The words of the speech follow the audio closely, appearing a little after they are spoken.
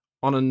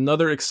on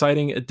another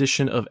exciting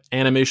edition of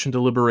Animation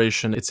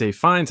Deliberation. It's a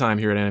fine time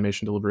here at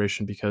Animation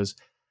Deliberation because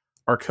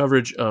our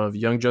coverage of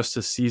Young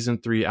Justice Season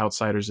 3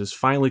 Outsiders is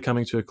finally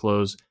coming to a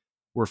close.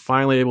 We're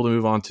finally able to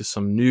move on to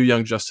some new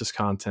Young Justice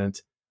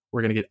content.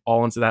 We're going to get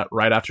all into that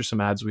right after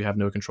some ads we have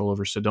no control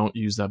over, so don't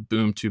use that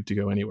boom tube to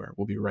go anywhere.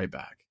 We'll be right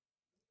back.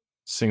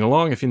 Sing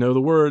along if you know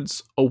the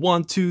words. A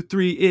 1, 2,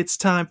 3, it's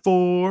time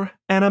for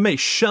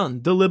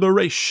Animation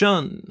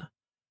Deliberation.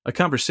 A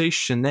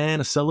conversation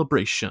and a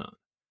celebration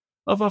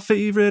of our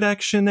favorite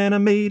action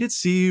animated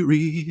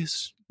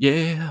series.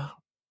 Yeah.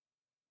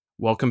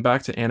 Welcome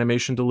back to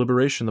Animation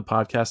Deliberation, the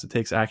podcast that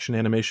takes action,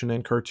 animation,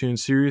 and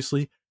cartoons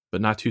seriously,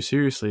 but not too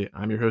seriously.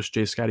 I'm your host,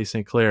 Jay Scotty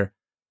St. Clair,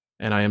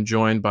 and I am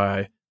joined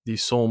by the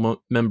sole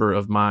member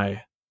of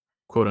my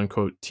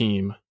quote-unquote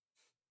team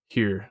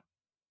here,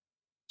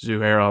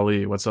 Zuhair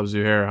Ali. What's up,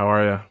 Zuhair? How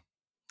are you?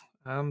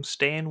 I'm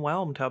staying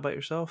whelmed. How about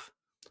yourself?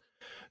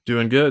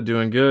 Doing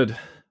good.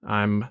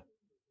 I'm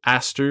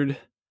astered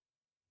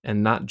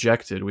and not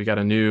jected. We got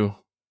a new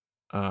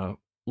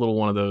little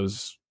one of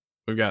those.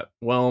 We've got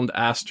whelmed,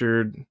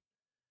 astered,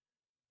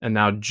 and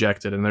now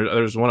jected. And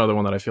there's one other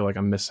one that I feel like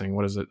I'm missing.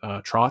 What is it?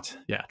 Trot?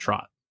 Yeah,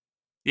 trot.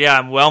 Yeah,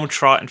 I'm whelmed,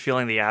 trot, and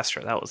feeling the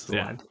Astra. That was the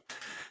line.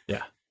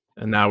 Yeah.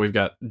 And now we've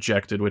got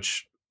jected,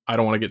 which I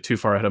don't want to get too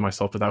far ahead of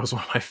myself, but that was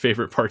one of my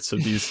favorite parts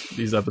of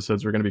these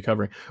episodes we're going to be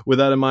covering. With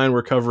that in mind,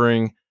 we're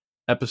covering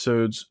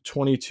episodes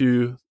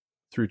 22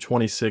 through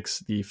 26,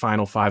 the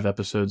final 5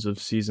 episodes of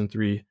Season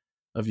 3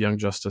 of Young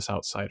Justice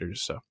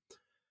Outsiders. So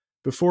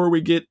before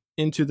we get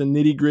into the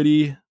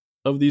nitty-gritty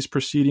of these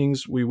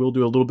proceedings, we will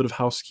do a little bit of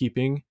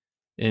housekeeping,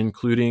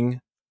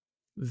 including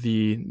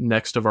the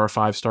next of our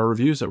 5-star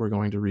reviews that we're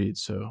going to read.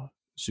 So,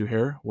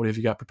 Zuhair, what have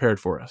you got prepared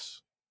for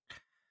us?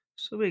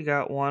 So we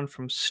got one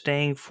from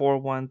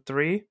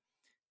Staying413.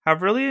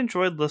 I've really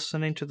enjoyed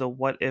listening to the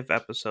What If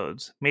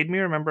episodes. Made me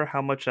remember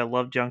how much I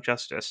loved Young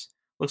Justice.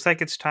 Looks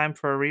like it's time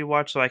for a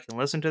rewatch so I can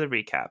listen to the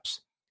recaps.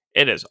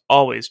 It is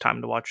always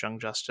time to watch Young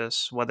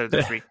Justice, whether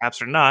there's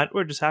recaps or not.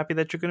 We're just happy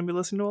that you're going to be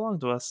listening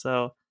along to us.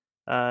 So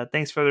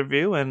thanks for the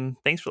review and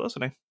thanks for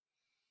listening.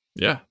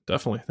 Yeah,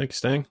 definitely. Thank you,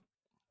 Stang.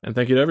 And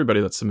thank you to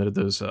everybody that submitted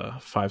those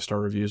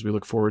 5-star reviews. We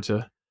look forward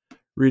to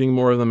reading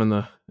more of them in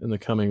the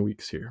coming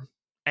weeks here.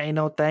 Ain't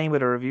no thing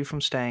but a review from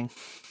Stang.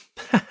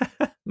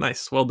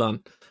 Nice. Well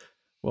done.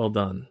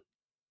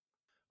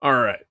 All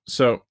right.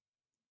 So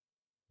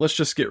let's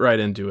just get right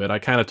into it. I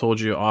kind of told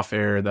you off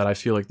air that I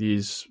feel like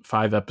these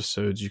 5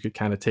 episodes, you could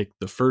kind of take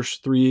the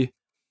first 3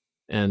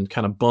 and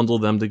kind of bundle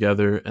them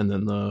together, and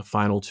then the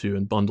final 2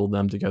 and bundle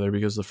them together,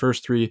 because the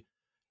first 3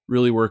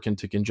 really work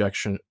into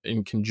conjunction. I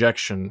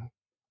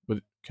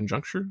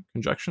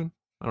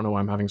don't know why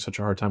I'm having such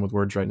a hard time with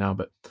words right now,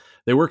 but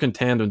they work in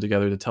tandem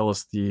together to tell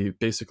us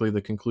basically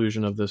the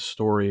conclusion of this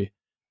story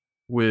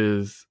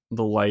with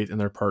the Light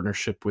and their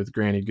partnership with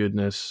Granny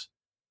Goodness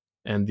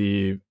and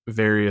the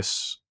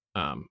various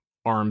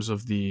arms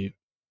of the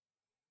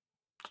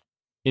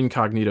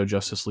Incognito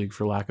Justice League,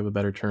 for lack of a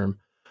better term,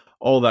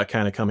 all that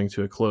kind of coming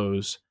to a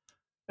close.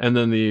 And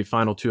then the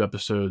final 2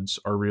 episodes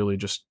are really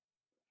just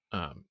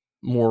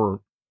more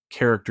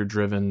character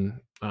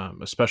driven,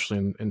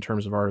 especially in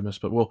terms of Artemis,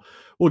 but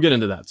we'll get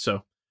into that.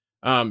 So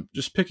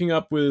just picking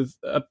up with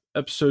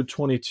episode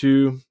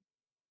 22,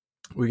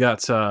 we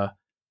got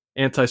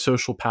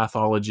Antisocial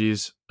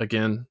Pathologies.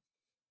 Again,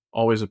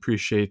 always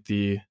appreciate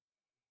the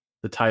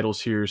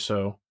titles here.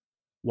 So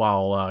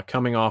while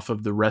coming off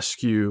of the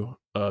rescue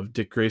of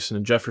Dick Grayson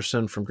and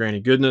Jefferson from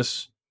Granny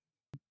Goodness,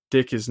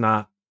 Dick is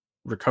not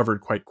recovered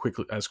quite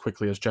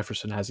quickly as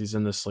Jefferson has. He's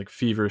in this like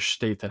feverish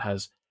state that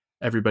has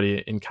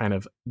everybody in kind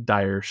of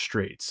dire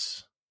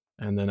straits.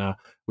 And then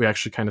we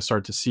actually kind of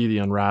start to see the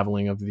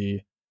unraveling of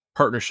the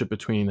partnership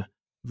between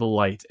the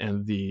Light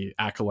and the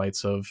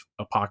acolytes of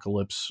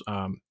Apocalypse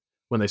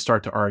when they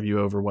start to argue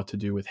over what to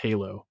do with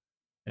Halo.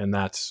 And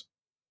that's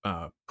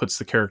puts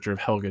the character of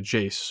Helga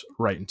Jace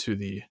right into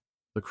the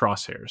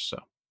crosshairs. So,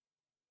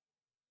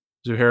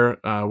 Zuhair,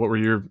 what were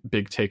your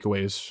big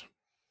takeaways?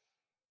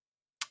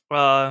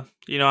 I'm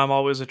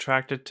always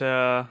attracted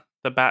to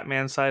the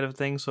Batman side of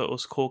things, so it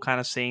was cool kind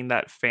of seeing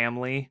that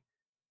family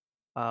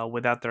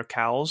without their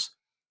cowls.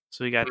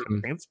 So we got, I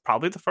think it's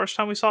probably the first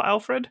time we saw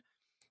Alfred.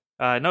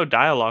 No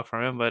dialogue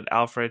from him, but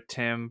Alfred,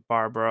 Tim,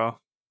 Barbara,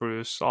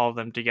 Bruce, all of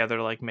them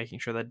together, like making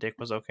sure that Dick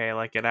was okay.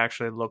 Like it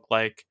actually looked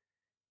like,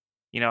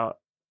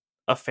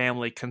 a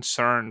family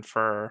concerned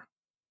for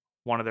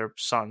one of their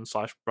sons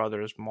 /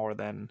 brothers more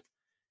than,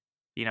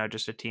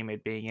 just a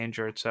teammate being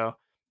injured. So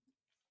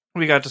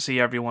we got to see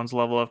everyone's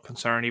level of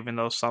concern, even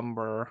though some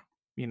were,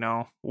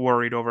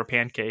 worried over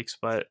pancakes.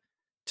 But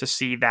to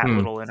see that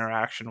little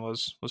interaction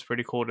was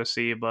pretty cool to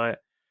see. But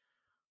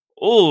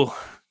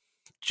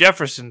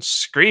Jefferson's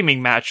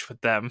screaming match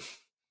with them.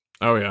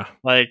 Oh yeah,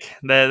 like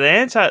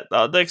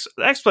the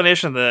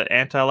explanation of the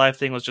anti-life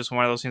thing was just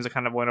one of those things that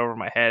kind of went over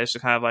my head. It's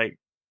just kind of like,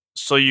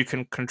 so you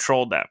can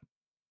control them.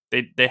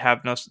 They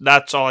have no.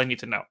 That's all I need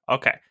to know.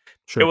 Okay.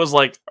 Sure. It was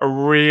like a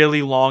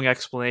really long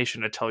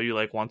explanation to tell you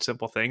like one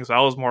simple thing. So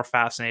I was more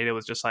fascinated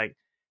with just like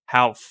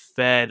how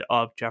fed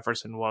up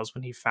Jefferson was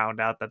when he found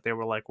out that they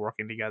were like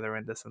working together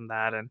and this and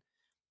that. And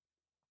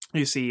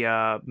you see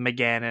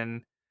McGann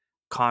and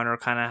Connor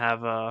kind of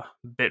have a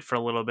bit for a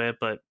little bit,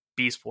 but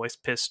Beast Boy's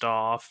pissed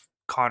off,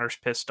 Connor's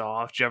pissed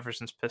off,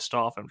 Jefferson's pissed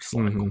off. I'm just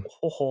like,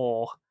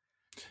 oh,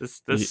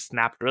 this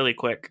snapped really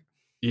quick.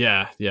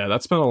 Yeah,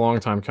 that's been a long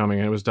time coming.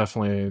 It was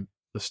definitely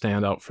the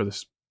standout for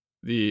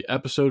the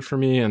episode for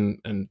me,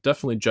 and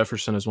definitely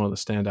Jefferson is one of the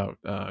standout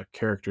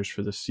characters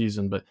for this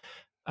season. But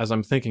as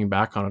I'm thinking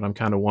back on it, I'm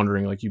kind of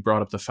wondering, like, you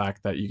brought up the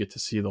fact that you get to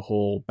see the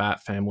whole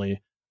Bat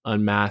family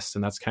unmasked,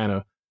 and that's kind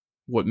of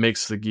what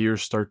makes the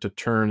gears start to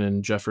turn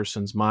in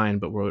Jefferson's mind.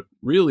 But what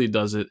really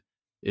does it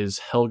is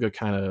Helga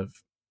kind of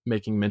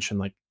making mention,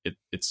 like,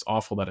 it's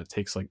awful that it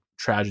takes like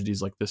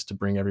tragedies like this to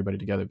bring everybody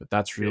together, but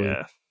that's really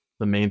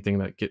the main thing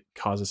that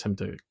causes him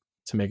to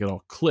make it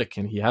all click,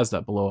 and he has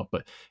that blow up.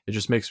 But it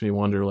just makes me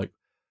wonder, like,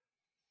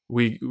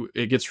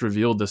 it gets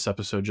revealed this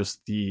episode just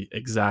the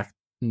exact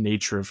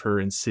nature of her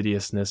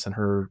insidiousness and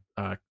her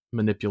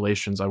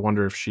manipulations. I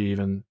wonder if she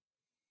even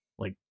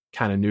like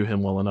kind of knew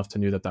him well enough to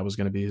knew that was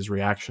going to be his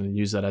reaction, and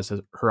use that as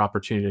her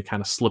opportunity to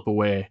kind of slip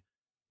away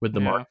with the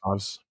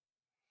Markovs.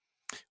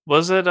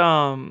 Was it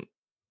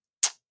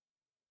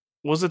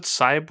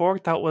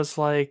Cyborg that was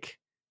like,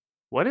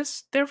 what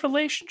is their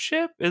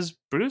relationship? Is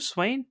Bruce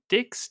Wayne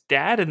Dick's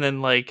dad? And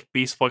then like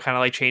Beast Boy kind of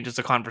like changes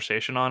the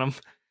conversation on him.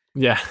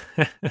 Yeah.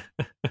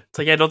 It's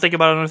like, yeah, don't think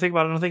about it,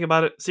 don't think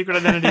about it. Secret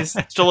identity's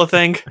still a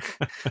thing.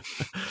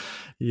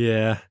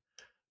 Yeah.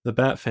 The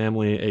Bat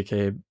family,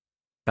 aka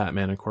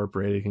Batman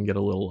Incorporated, can get a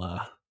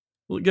little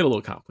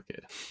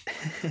complicated.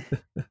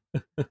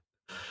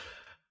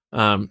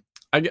 I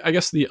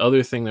guess the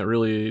other thing that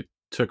really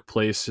took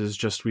place is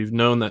just, we've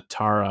known that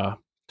Tara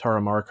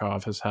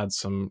Markov has had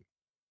some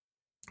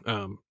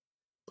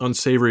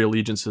unsavory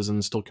allegiances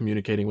and still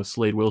communicating with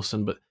Slade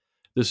Wilson, but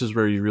this is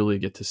where you really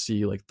get to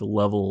see like the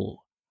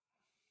level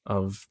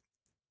of,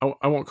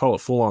 I won't call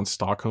it full on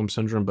Stockholm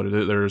syndrome, but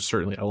there are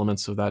certainly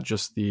elements of that.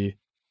 Just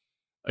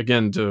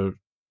again, to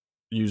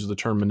use the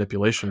term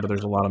manipulation, but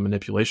there's a lot of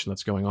manipulation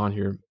that's going on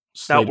here.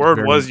 Slade that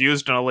word was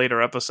used in a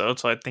later episode,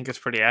 so I think it's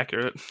pretty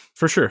accurate.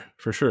 For sure.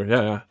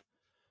 Yeah.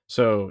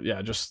 So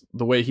yeah, just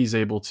the way he's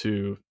able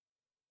to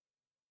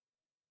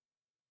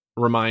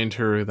remind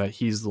her that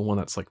he's the one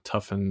that's like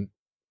toughened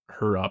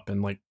her up,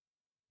 and like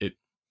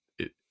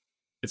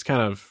it's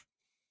kind of,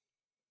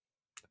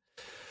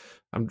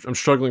 I'm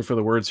struggling for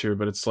the words here,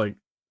 but it's like,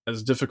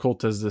 as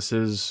difficult as this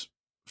is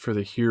for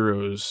the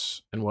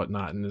heroes and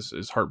whatnot, and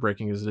as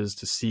heartbreaking as it is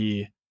to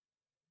see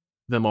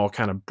them all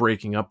kind of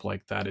breaking up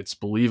like that, it's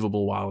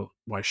believable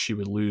why she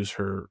would lose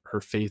her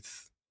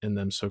faith in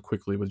them so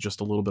quickly with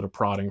just a little bit of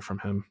prodding from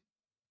him.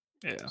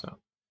 Yeah. So,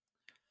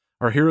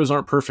 our heroes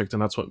aren't perfect,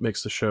 and that's what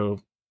makes the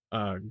show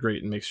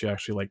great, and makes you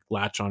actually like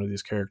latch onto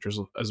these characters.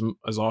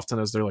 As often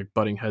as they're like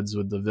butting heads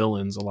with the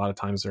villains, a lot of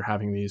times they're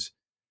having these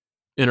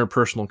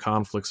interpersonal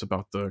conflicts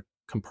about the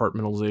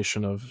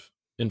compartmentalization of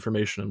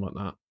information and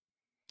whatnot.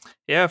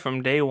 Yeah,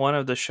 from day one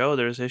of the show,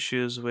 there's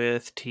issues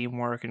with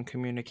teamwork and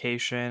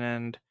communication,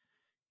 and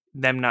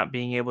them not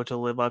being able to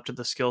live up to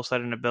the skill set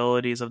and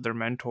abilities of their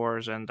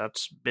mentors, and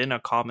that's been a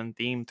common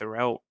theme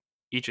throughout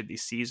each of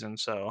these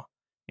seasons. So,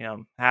 you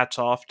know, hats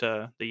off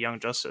to the Young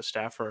Justice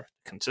staff for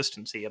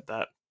consistency of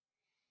that.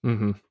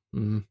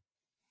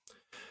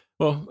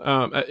 Well,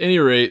 at any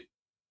rate,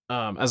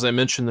 as I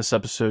mentioned, this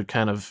episode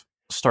kind of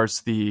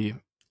starts the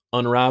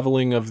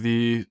unraveling of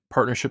the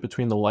partnership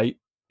between the Light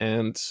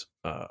and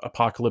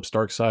Apocalypse,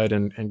 Darkseid,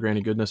 and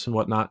Granny Goodness and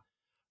whatnot.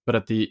 But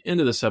at the end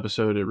of this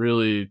episode, it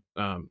really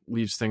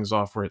leaves things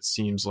off where it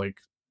seems like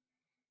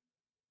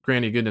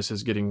Granny Goodness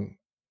is getting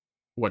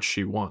what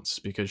she wants,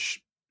 because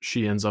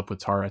she ends up with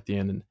Tara at the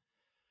end.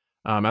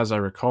 And as I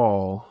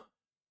recall,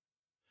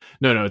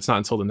 no, it's not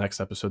until the next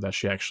episode that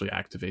she actually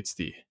activates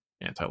the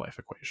anti-life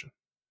equation.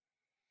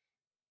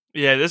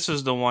 Yeah, this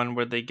is the one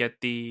where they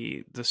get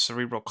the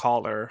cerebral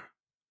collar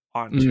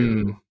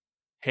onto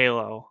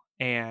Halo,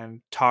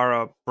 and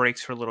Tara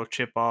breaks her little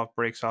chip off,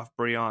 breaks off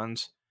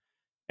Brion's,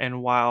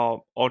 and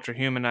while Ultra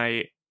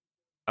Humanite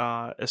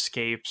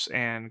escapes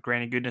and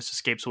Granny Goodness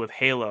escapes with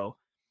Halo,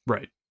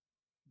 right?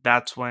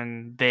 That's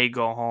when they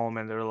go home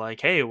and they're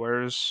like, "Hey,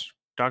 where's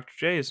Dr.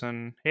 Jace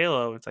and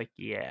Halo?" It's like,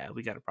 yeah,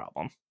 we got a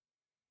problem.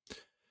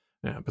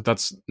 Yeah, but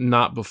that's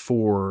not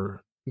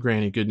before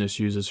Granny Goodness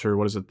uses her,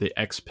 what is it, the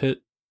X-Pit,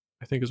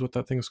 I think is what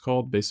that thing's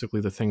called. Basically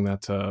the thing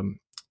that,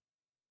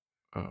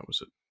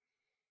 was it?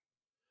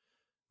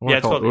 Yeah,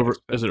 it's called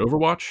is it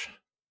Overwatch?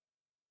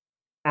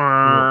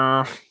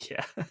 Yeah.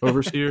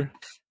 Overseer?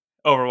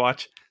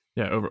 Overwatch.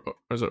 Yeah,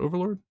 is it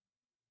Overlord?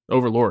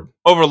 Overlord.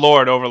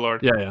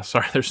 Yeah.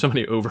 Sorry, there's so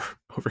many over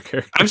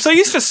characters. I'm so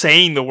used to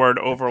saying the word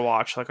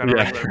Overwatch like on a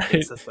regular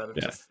basis that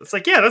it's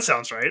like, yeah, that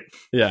sounds right.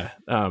 Yeah.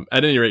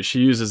 At any rate, she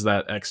uses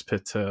that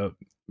X-Pit to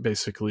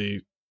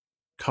basically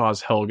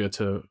cause Helga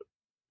to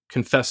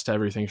confess to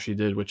everything she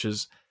did, which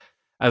is,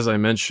 as I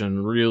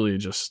mentioned, really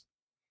just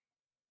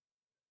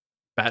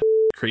bat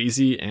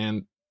crazy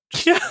and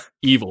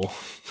evil.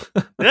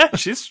 Yeah,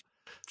 she's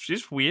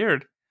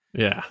weird.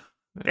 Yeah.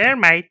 They're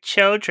my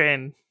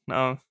children.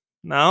 No,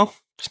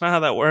 that's not how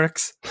that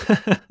works.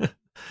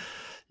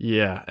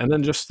 Yeah, and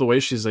then just the way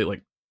she's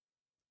like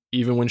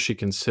even when she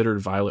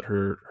considered Violet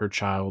her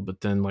child,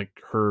 but then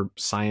like her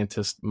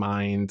scientist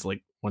mind,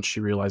 like once she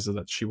realizes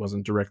that she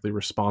wasn't directly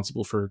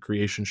responsible for her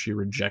creation, she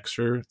rejects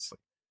her. It's like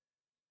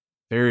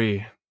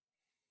very,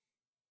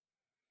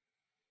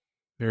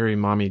 very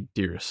mommy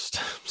dearest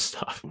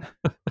stuff.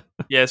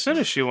 Yeah, as soon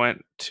as she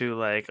went to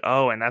like,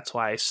 oh, and that's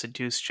why I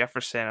seduced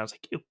Jefferson, I was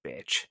like, you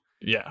bitch.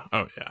 Yeah.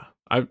 Oh yeah.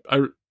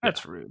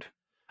 That's rude.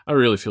 I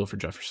really feel for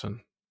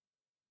Jefferson.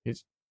 He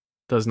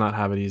does not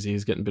have it easy.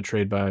 He's getting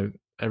betrayed by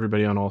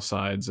everybody on all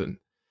sides, and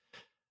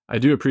I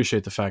do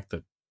appreciate the fact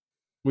that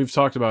we've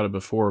talked about it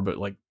before, but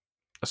like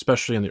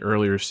especially in the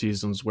earlier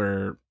seasons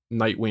where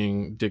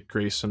Nightwing, Dick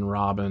Grayson,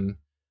 Robin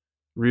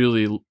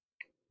really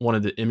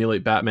wanted to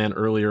emulate Batman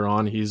earlier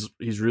on. He's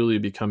really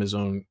become his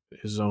own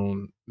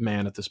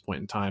man at this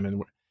point in time,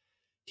 and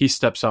he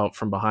steps out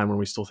from behind when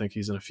we still think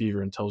he's in a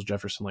fever and tells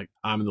Jefferson like,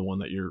 "I'm the one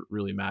that you're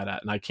really mad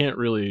at," and I can't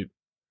really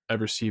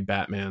ever see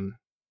Batman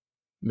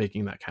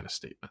making that kind of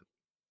statement.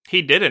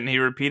 He didn't. He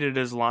repeated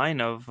his line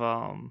of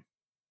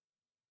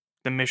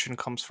the mission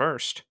comes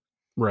first.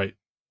 Right.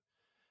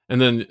 And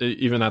then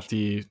even at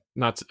the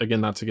not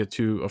to get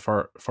too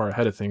far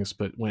ahead of things,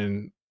 but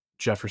when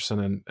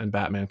Jefferson and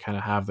Batman kind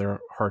of have their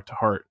heart to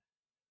heart,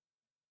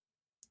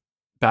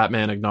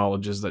 Batman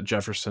acknowledges that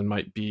Jefferson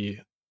might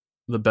be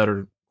the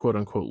better quote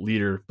unquote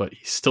leader, but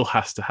he still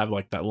has to have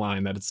like that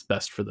line that it's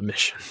best for the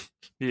mission.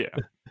 Yeah.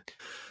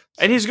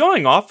 And he's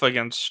going off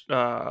against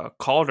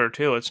Calder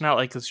too. It's not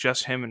like it's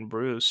just him and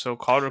Bruce. So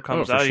Calder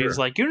comes out, sure. He's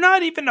like, "You're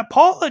not even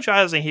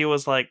apologizing." He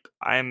was like,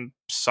 "I'm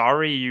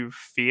sorry you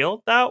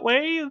feel that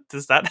way.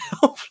 Does that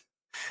help?"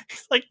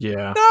 He's like,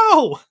 Yeah.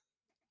 "No."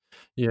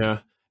 Yeah.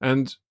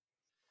 And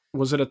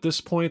was it at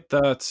this point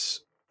that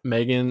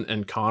Megan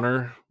and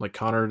Connor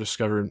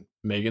discovered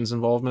Megan's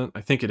involvement?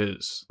 I think it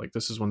is. Like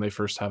this is when they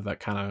first have that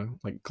kind of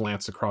like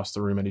glance across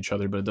the room at each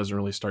other, but it doesn't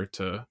really start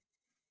to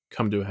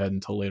come to a head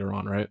until later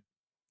on, right?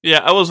 Yeah,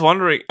 I was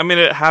wondering. I mean,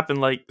 it happened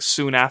like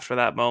soon after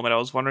that moment. I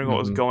was wondering what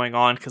was going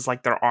on because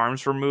like their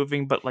arms were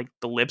moving, but like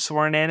the lips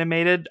weren't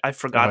animated. I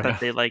forgot that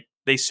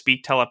they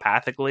speak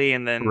telepathically,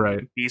 and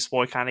then Beast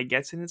Boy kind of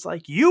gets in. It's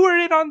like, you were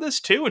in on this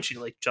too, and she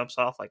like jumps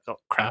off like, oh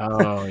crap.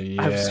 Oh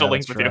yeah, I have still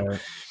linked with you.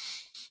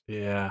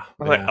 Yeah, I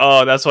was like,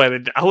 oh, that's why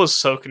I was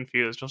so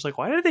confused. I was like,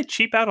 why did they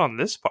cheap out on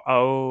this part?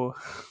 Oh,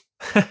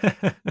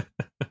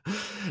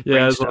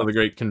 yeah, it's one of the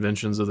great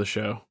conventions of the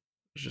show.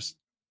 Just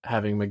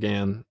having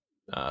McGann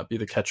be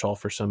the catch-all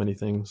for so many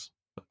things.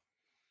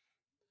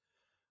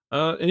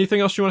 Anything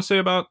else you want to say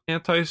about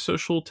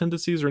antisocial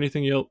tendencies, or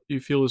anything you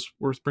feel is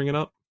worth bringing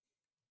up?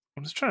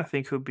 I'm just trying to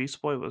think who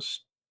Beast Boy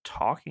was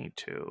talking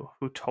to,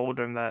 who told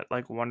him that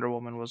like Wonder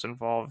Woman was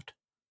involved.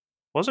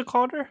 Was it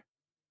Calder?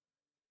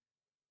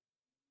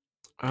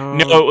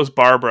 No, it was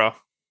Barbara.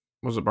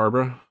 Was it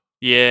Barbara?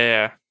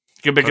 Yeah,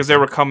 because they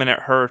were coming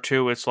at her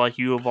too. It's like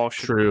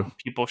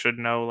people should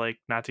know like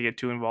not to get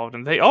too involved,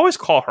 and they always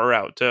call her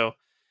out too.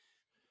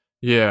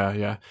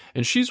 Yeah,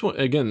 and she's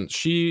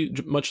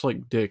much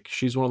like Dick.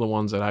 She's one of the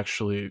ones that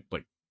actually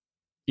like,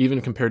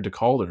 even compared to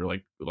Calder,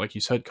 like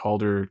you said,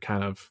 Calder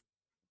kind of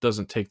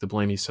doesn't take the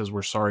blame. He says,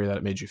 "We're sorry that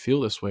it made you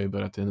feel this way,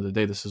 but at the end of the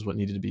day, this is what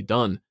needed to be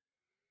done."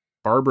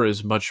 Barbara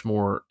is much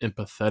more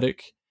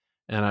empathetic,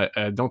 and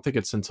I don't think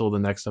it's until the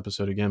next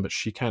episode again, but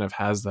she kind of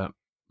has that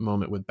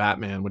moment with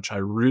Batman, which I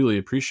really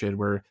appreciated,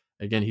 where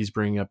again he's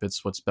bringing up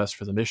it's what's best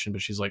for the mission,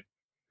 but she's like,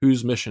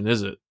 whose mission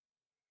is it?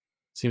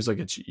 Seems like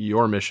it's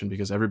your mission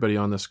because everybody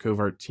on this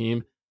Covert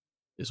team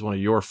is one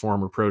of your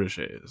former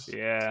proteges.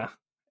 Yeah,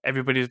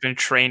 everybody's been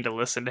trained to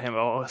listen to him.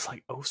 Oh, it's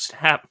like, oh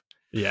snap.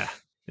 Yeah.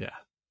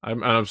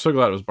 I'm so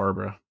glad it was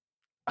Barbara.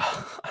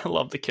 I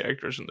love the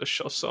characters in this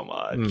show so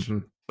much. Mm-hmm.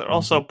 They're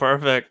all so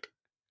perfect.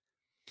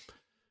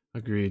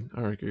 Agreed.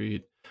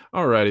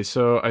 Alrighty,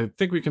 so I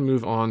think we can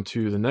move on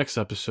to the next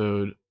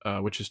episode,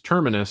 which is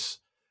Terminus,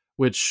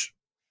 which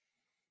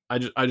I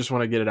just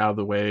want to get it out of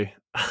the way.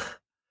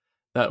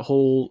 That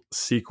whole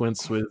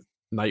sequence with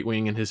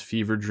Nightwing and his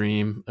fever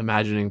dream,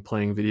 imagining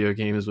playing video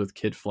games with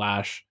Kid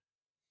Flash,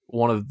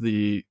 one of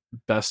the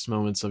best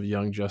moments of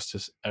Young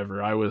Justice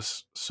ever. I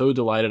was so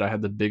delighted. I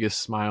had the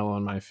biggest smile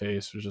on my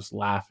face, was just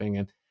laughing.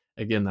 And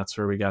again, that's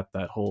where we got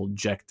that whole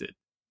ejected,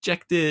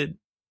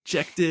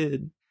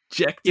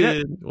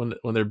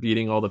 when they're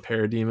beating all the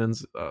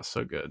parademons.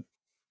 So good.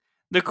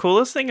 The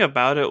coolest thing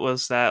about it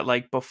was that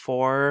like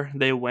before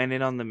they went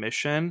in on the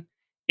mission,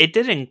 it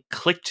didn't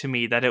click to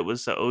me that it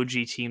was the OG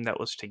team that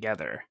was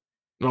together.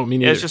 Oh, me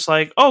neither. It's just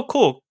like, oh,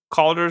 cool.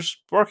 Calder's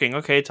working.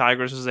 Okay,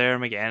 Tigers is there,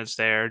 McGann is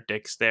there,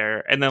 Dick's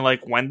there. And then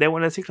like when they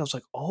went to take it, I was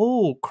like,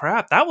 oh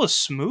crap, that was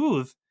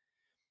smooth.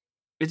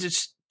 It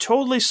just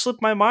totally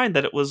slipped my mind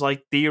that it was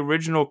like the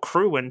original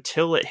crew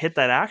until it hit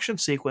that action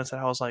sequence,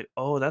 and I was like,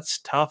 oh, that's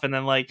tough. And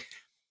then like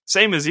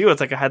same as you,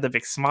 it's like I had the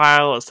big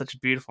smile. It was such a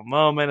beautiful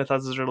moment. I thought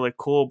this was really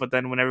cool. But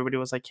then when everybody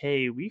was like,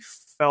 hey, we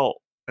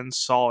felt and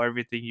saw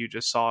everything you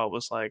just saw, it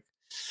was like,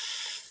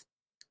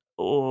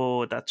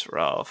 oh, that's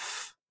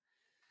rough.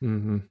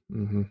 Mm-hmm.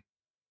 Mm-hmm.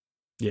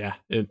 Yeah,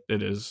 it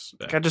is.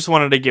 Like, I just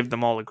wanted to give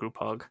them all a group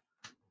hug.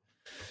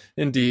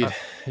 Indeed,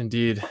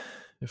 indeed.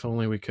 If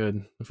only we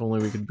could. If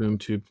only we could boom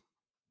tube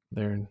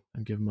there and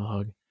give them a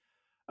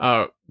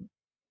hug.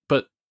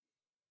 But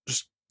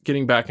just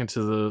getting back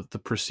into the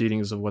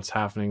proceedings of what's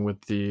happening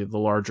with the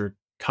larger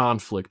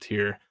conflict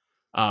here.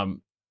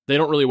 They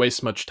don't really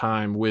waste much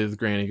time with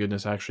Granny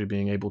Goodness actually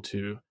being able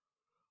to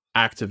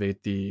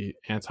activate the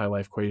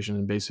anti-life equation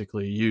and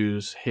basically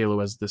use Halo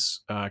as this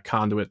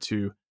conduit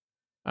to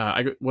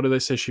what do they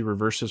say, she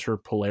reverses her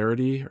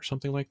polarity or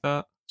something like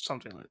that?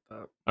 Something like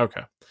that.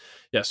 Okay.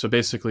 Yeah, so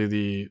basically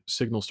the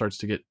signal starts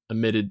to get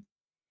emitted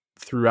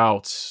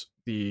throughout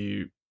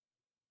the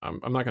I'm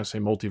not going to say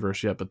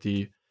multiverse yet, but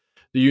the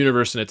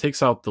universe, and it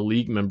takes out the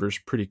League members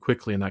pretty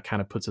quickly, and that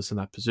kind of puts us in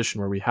that position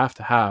where we have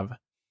to have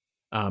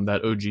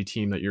that OG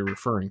team that you're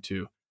referring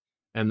to.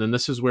 And then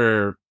this is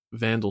where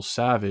Vandal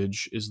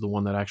Savage is the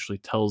one that actually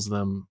tells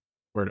them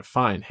where to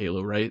find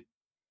Halo, right?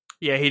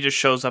 Yeah, he just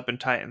shows up in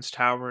Titan's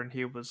Tower, and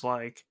he was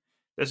like,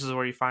 "This is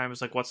where you find him."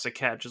 It's like, "What's the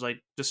catch?" It's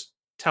like, just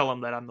tell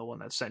him that I'm the one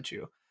that sent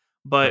you.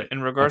 But Right.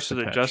 in regards to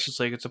the Justice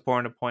League, it's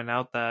important to point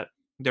out that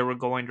they were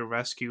going to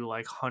rescue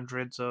like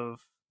hundreds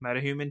of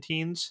metahuman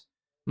teens.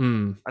 I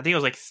think it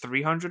was like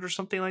 300 or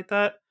something like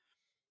that.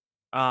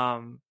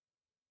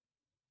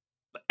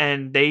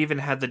 And they even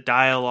had the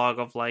dialogue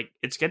of like,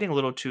 "It's getting a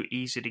little too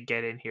easy to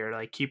get in here.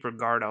 Like, keep your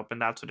guard up."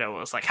 And that's what it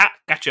was like. Ha,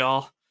 got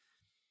y'all.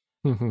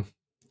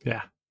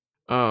 Yeah.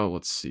 Oh,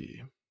 let's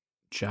see.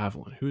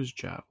 Javelin. Who's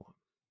Javelin?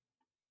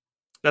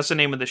 That's the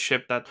name of the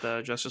ship that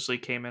the Justice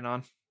League came in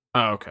on.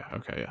 Oh, okay.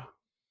 Okay, yeah.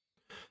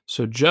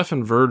 So Jeff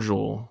and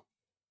Virgil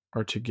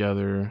are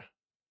together,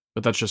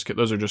 but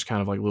those are just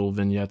kind of like little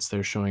vignettes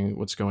there showing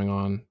what's going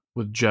on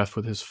with Jeff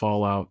with his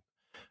fallout.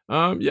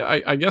 Yeah,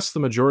 I guess the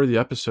majority of the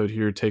episode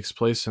here takes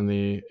place in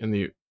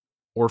the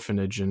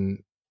orphanage,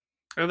 and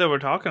They were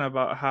talking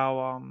about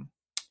how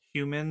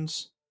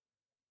humans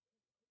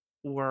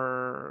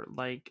were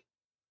like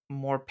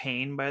more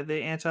pained by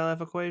the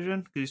anti-life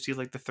equation, because you see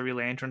like the three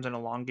lanterns and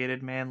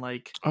elongated man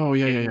like oh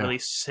yeah, getting yeah. really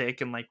sick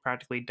and like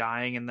practically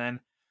dying, and then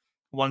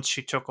once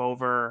she took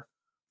over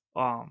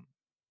um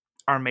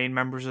our main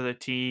members of the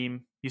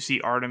team, you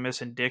see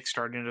Artemis and Dick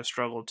starting to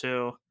struggle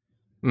too.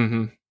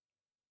 Mm-hmm.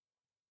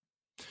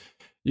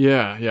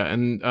 Yeah, yeah.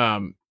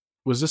 And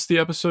was this the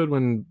episode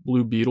when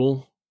Blue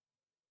Beetle?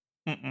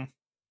 Mm-mm.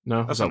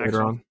 No, was That's the that next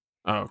later one.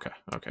 on? Oh, okay,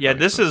 okay. Yeah,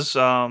 this is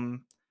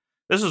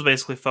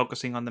basically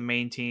focusing on the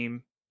main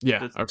team,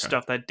 Yeah, the okay.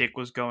 stuff that Dick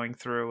was going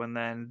through, and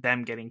then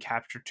them getting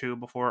captured too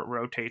before it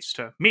rotates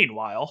to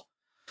meanwhile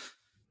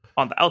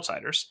on the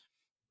Outsiders.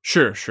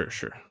 Sure.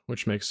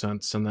 Which makes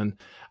sense. And then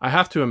I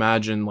have to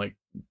imagine like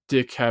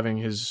Dick having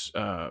his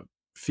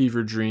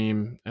fever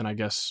dream, and I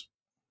guess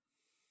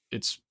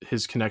it's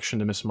his connection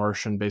to Miss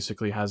Martian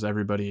basically has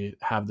everybody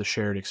have the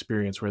shared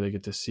experience where they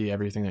get to see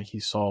everything that he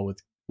saw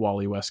with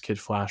Wally West, Kid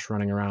Flash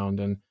running around,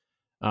 and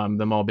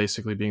them all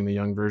basically being the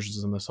young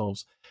versions of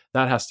themselves.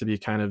 That has to be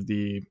kind of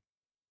the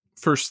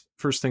first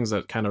things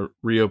that kind of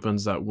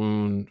reopens that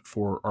wound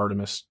for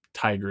Artemis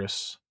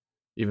Tigress,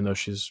 even though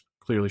she's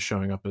clearly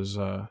showing up as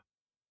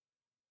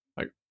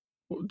like,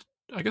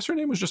 I guess her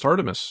name was just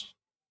Artemis.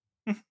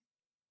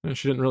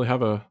 She didn't really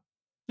have a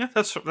Yeah,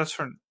 that's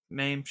her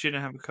name. She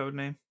didn't have a code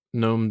name.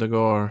 nom de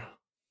gore.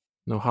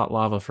 No hot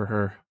lava for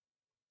her.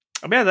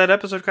 I mean, yeah, that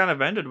episode kind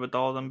of ended with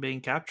all of them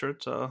being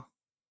captured, so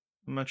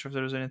I'm not sure if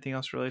there's anything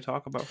else to really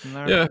talk about from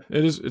there. Yeah,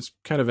 it is. It's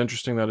kind of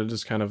interesting that it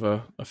is kind of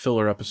a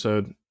filler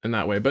episode in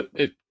that way, but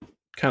it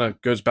kind of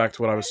goes back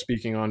to what I was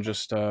speaking on.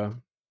 Just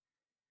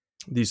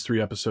these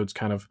three episodes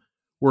kind of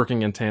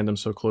working in tandem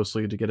so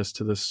closely to get us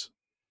to this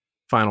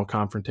final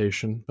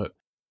confrontation. But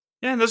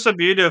yeah, and that's the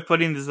beauty of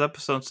putting these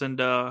episodes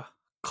into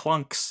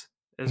clunks,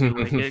 as we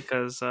like it,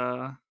 because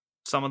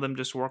some of them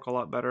just work a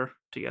lot better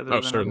together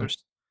than others.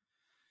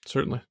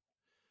 Certainly.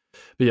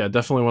 But yeah,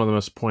 definitely one of the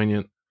most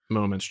poignant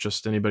moments.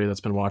 Just anybody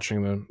that's been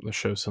watching the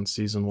show since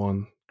season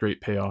 1,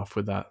 great payoff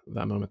with that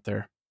moment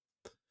there.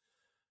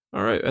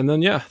 All right, and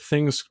then yeah,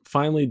 things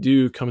finally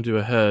do come to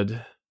a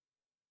head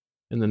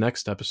in the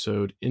next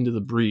episode, Into the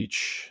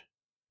Breach,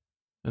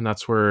 and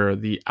that's where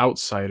the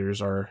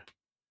Outsiders, our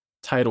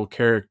title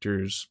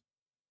characters,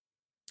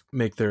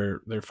 make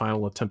their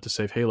final attempt to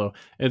save Halo.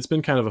 And it's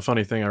been kind of a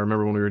funny thing. I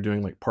remember when we were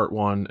doing like part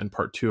 1 and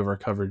part 2 of our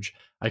coverage,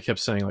 I kept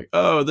saying like,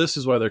 "Oh, this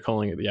is why they're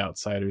calling it the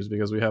Outsiders,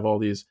 because we have all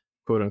these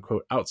quote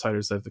unquote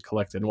outsiders that they've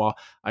collected." And while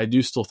I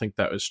do still think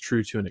that was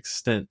true to an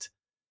extent,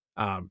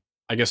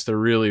 I guess there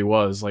really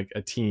was like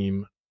a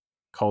team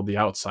called the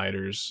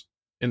Outsiders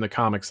in the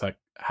comics that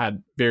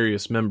had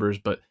various members,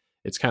 but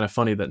it's kind of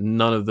funny that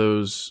none of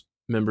those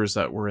members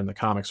that were in the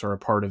comics are a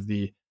part of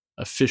the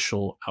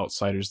official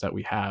Outsiders that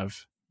we have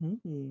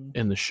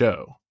in the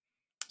show.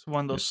 It's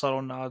one of those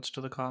subtle nods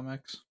to the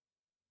comics.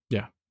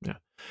 Yeah.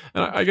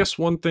 And I guess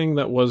one thing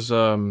that was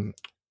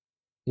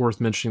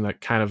worth mentioning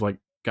that kind of like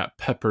got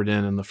peppered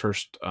in the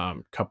first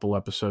couple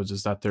episodes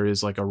is that there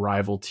is like a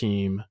rival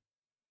team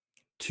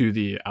to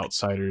the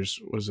Outsiders.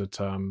 Was it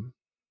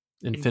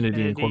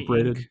Infinity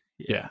Incorporated? Inc.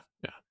 Yeah.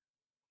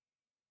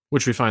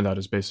 which we find out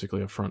is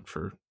basically a front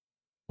for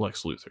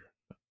Lex Luthor.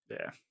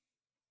 Yeah.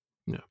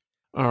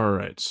 All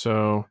right,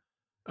 so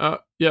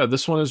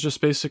this one is just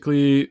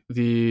basically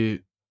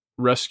the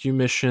rescue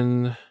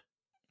mission,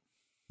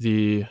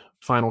 the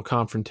final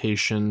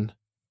confrontation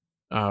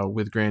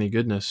with Granny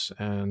Goodness,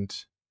 and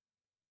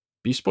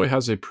Beast Boy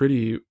has a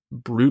pretty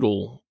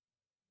brutal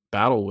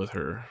battle with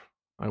her,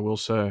 I will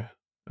say.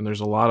 And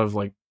there's a lot of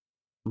like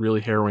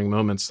really harrowing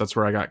moments. That's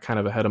where I got kind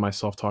of ahead of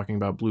myself talking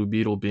about Blue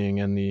Beetle being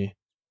in the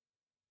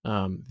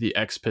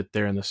X pit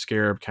there, and the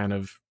Scarab kind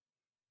of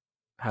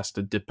has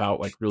to dip out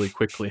like really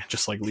quickly and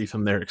just like leave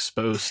him there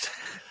exposed.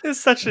 It's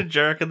such a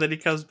jerk, and then he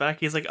comes back.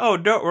 He's like, "Oh,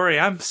 don't worry,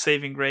 I'm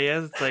saving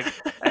Reyes." It's like,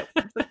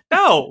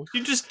 no,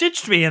 you just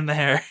ditched me in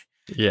there.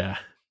 Yeah.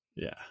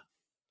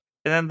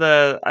 And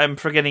then I'm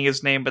forgetting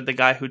his name, but the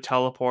guy who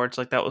teleports,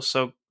 like that was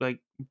so like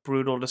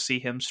brutal to see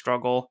him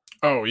struggle.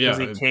 Oh yeah, As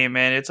he came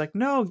in, it's like,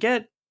 no,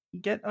 get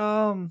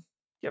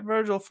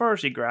Virgil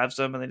first. He grabs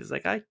him, and then he's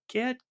like, I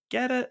get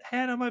a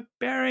hand on my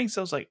bearings.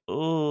 So I was like,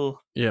 oh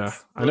yeah.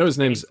 I know his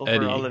name's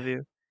Eddie. all of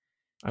you.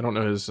 I don't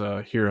know his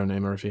hero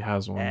name or if he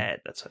has one.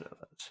 Ed, that's what it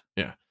was.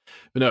 Yeah,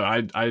 but no,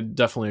 I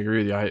definitely agree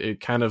with you. It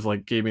kind of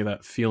like gave me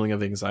that feeling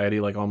of anxiety,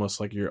 like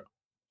almost like you're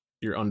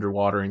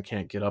underwater and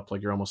can't get up,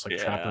 like you're almost like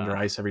trapped under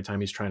ice every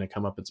time he's trying to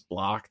come up. It's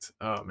blocked.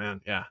 Oh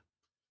man, yeah.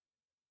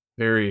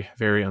 Very,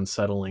 very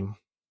unsettling.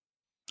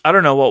 I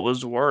don't know what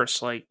was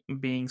worse, like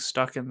being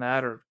stuck in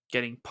that or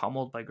getting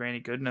pummeled by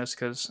Granny Goodness,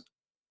 because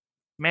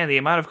man, the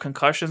amount of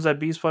concussions that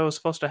Beast Boy was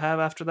supposed to have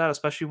after that,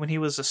 especially when he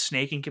was a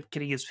snake and kept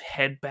getting his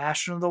head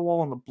bashed into the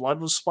wall and the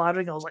blood was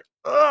splattering, I was like,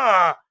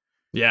 ugh!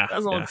 Yeah. That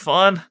doesn't look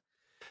fun.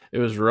 It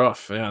was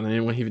rough. Yeah, and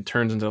then when he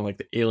turns into like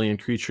the alien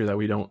creature that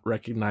we don't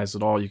recognize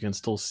at all, you can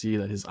still see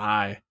that his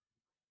eye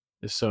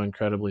is so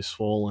incredibly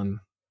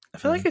swollen. I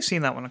feel like I've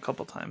seen that one a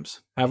couple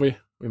times. Have we?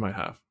 We might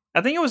have.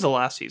 I think it was the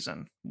last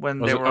season when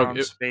they were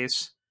on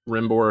space.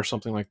 Rimbo or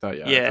something like that.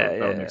 Yeah,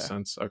 that would make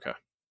sense. Okay.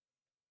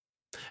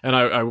 And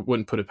I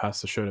wouldn't put it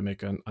past the show to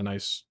make a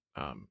nice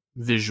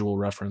visual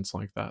reference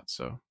like that.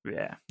 So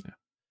yeah.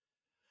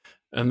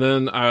 And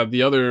then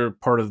the other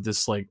part of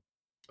this like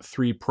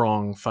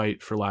 3-prong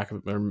fight, for lack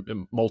of, or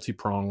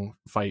multi-prong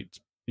fight,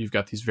 you've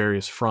got these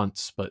various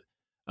fronts, but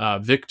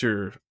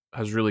Victor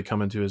has really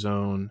come into his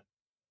own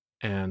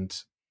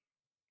and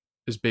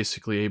is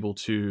basically able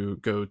to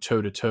go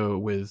toe to toe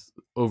with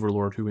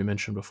Overlord, who we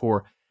mentioned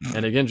before.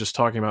 And again, just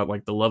talking about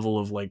like the level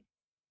of like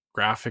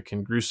graphic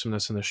and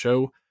gruesomeness in the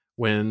show,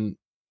 when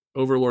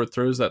Overlord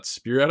throws that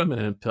spear at him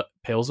and it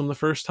impales him the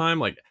first time,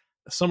 like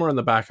somewhere in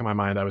the back of my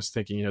mind, I was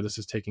thinking, this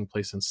is taking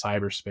place in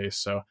cyberspace.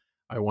 So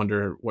I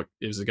wonder, what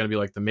is it going to be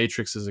like the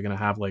Matrix? Is it going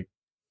to have like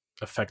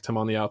affect him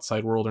on the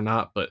outside world or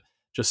not? But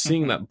just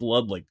seeing that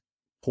blood like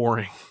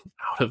pouring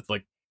out of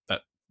like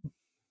that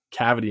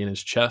cavity in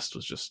his chest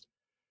was just,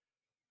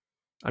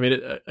 I mean,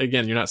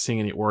 again, you're not seeing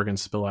any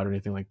organs spill out or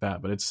anything like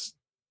that, but it's,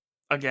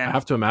 again, I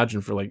have to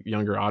imagine for like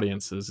younger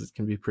audiences, it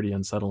can be pretty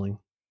unsettling.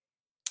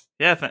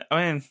 Yeah,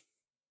 I mean,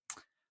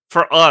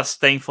 for us,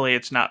 thankfully,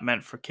 it's not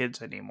meant for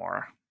kids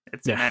anymore.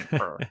 It's meant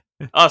for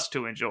us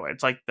to enjoy.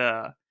 It's like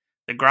the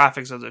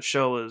graphics of the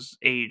show is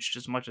aged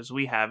as much as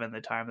we have in the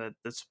time that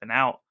it's been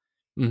out.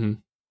 Mm-hmm.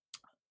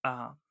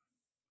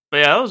 But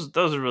yeah,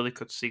 those are really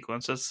good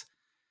sequences.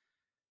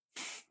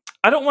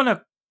 I don't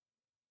want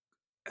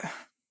to.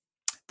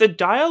 The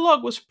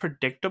dialogue was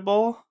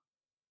predictable,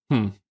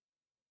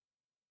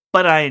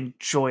 but I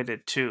enjoyed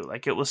it too.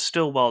 Like, it was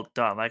still well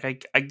done.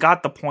 Like, I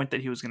got the point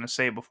that he was going to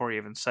say before he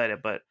even said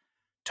it, but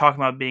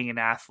talking about being an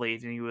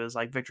athlete, and he was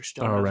like, Victor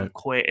Stone doesn't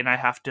quit, and I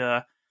have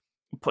to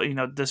put,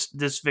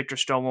 this Victor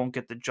Stone won't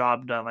get the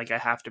job done. Like, I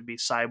have to be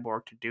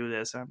Cyborg to do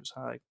this. And I'm just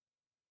like,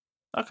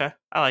 okay,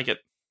 I like it.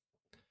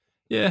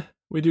 Yeah,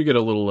 we do get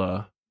a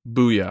little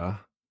booyah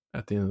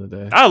at the end of the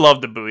day. I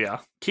love the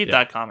booyah. Keep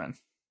that coming.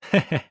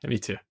 Me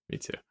too.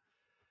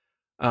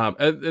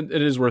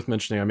 It is worth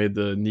mentioning, I made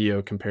the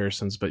Neo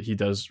comparisons, but he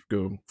does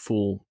go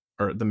full,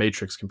 or the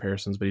Matrix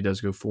comparisons, but he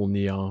does go full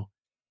Neo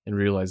and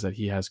realize that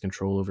he has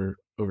control over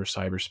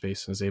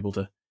cyberspace and is able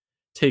to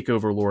take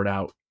Overlord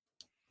out,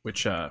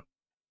 which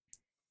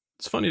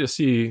it's funny to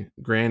see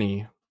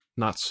Granny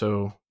not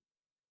so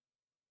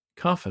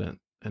confident.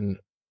 And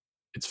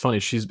it's funny,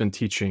 she's been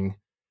teaching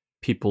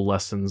people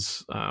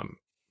lessons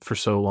for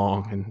so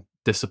long and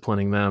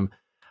disciplining them.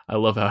 I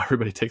love how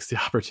everybody takes the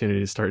opportunity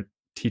to start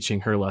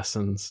teaching her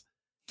lessons.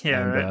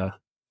 Yeah, and, right.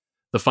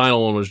 The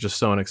final one was just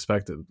so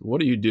unexpected.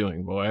 What are you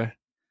doing, boy?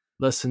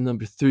 Lesson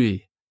number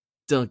 3: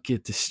 don't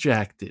get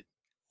distracted.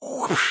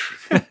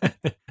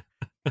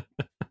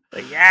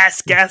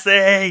 Yes,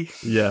 Cassie.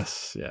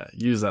 Yes, yeah.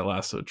 Use that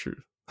lasso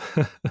truth.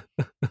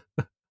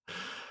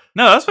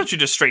 No, that's when she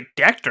just straight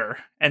decked her,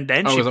 and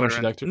then she put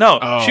her in.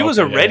 No, she was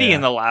already in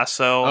the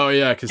lasso. Oh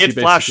yeah, because Kid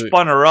Flash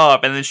spun her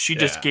up, and then she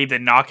just gave the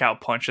knockout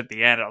punch at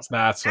the end. I was like,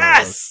 that's what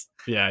yes.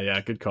 Yeah.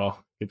 Good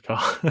call.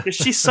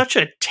 She's such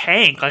a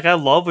tank. Like, I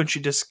love when she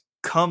just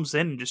comes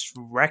in and just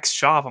wrecks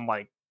shop. I'm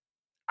like,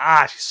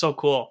 she's so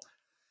cool.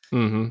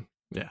 Mm-hmm.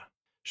 Yeah,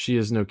 she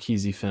is no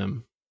Kizzy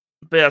Femme.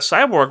 But yeah,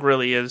 Cyborg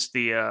really is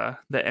the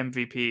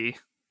MVP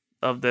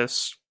of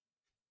this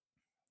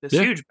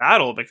Yeah, huge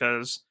battle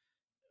because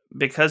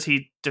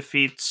he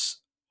defeats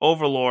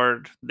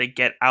Overlord, they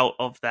get out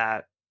of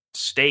that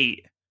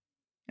state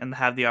and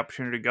have the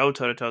opportunity to go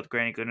toe to toe with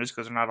Granny Goodness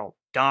because they're not all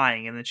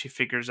dying. And then she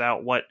figures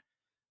out what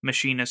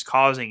machine is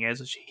causing it.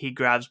 So he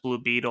grabs Blue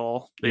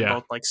Beetle. They yeah,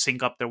 both like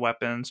sync up their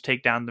weapons,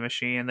 take down the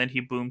machine, and then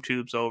he boom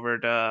tubes over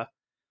to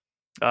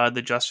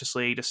the Justice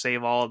League to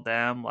save all of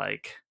them.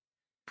 Like,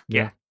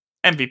 yeah,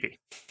 yeah. MVP.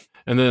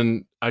 And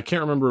then I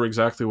can't remember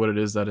exactly what it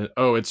is that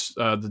it's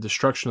the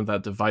destruction of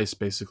that device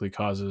basically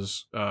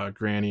causes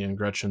Granny and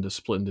Gretchen to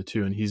split into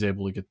two, and he's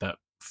able to get that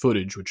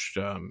footage, which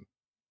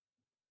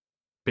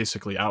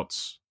basically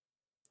outs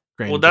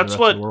Well, Granny to the that's rest of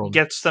the what world.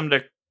 gets them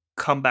to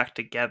come back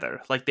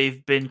together. Like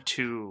they've been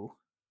to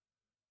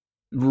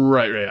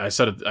Right. I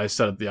said it. I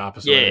said it the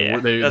opposite way. yeah.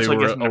 They That's what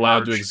were gets them to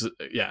allowed to merge. exist.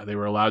 Yeah, they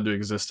were allowed to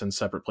exist in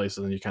separate places,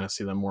 and you kind of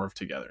see them morph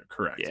together.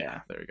 Correct. Yeah. Yeah.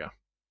 There you go.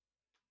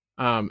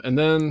 And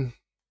then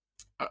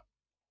uh,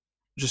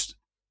 just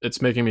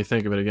it's making me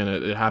think of it again.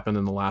 It happened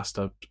in the last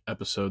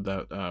episode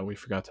that we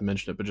forgot to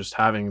mention it, but just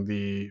having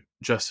the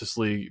Justice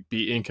League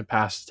be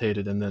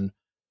incapacitated and then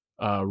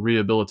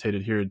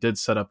rehabilitated here, it did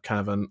set up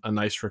kind of a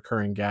nice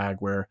recurring gag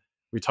where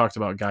we talked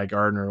about Guy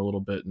Gardner a little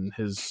bit and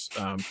his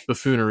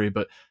buffoonery,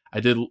 but I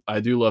do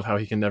love how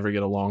he can never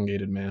get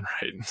elongated man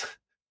right.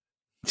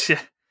 Yeah.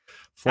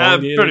 I'm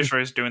pretty Elongated? sure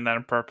he's doing that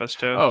on purpose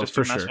too, Oh, just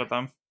to for mess sure. with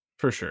them.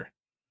 For sure.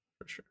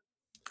 For sure.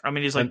 I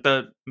mean, he's And like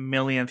the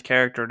millionth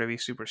character to be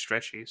super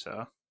stretchy,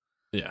 so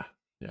yeah.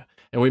 Yeah.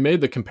 And we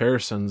made the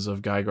comparisons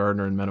of Guy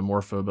Gardner and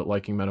Metamorpho, but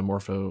liking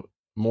Metamorpho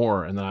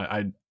more. And then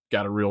I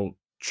got a real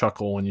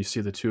chuckle when you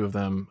see the two of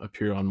them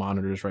appear on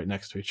monitors right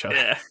next to each other.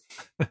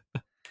 yeah.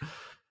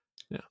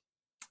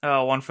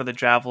 Yeah. One for the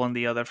Javelin,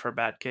 the other for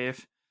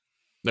Batcave.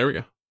 There we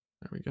go.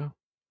 There we go.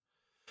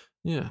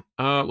 Yeah.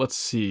 Let's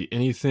see.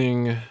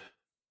 Anything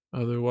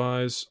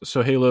otherwise?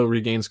 So Halo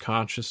regains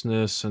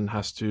consciousness and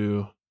has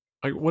to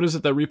like what is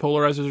it that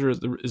repolarizes,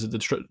 or is it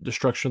the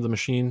destruction of the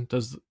machine?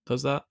 Does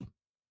that?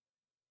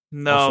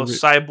 No,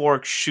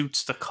 Cyborg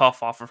shoots the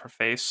cuff off of her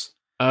face.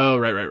 Oh,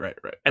 right.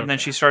 And then Okay.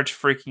 she starts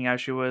freaking out.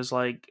 She was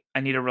like, I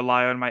need to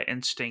rely on my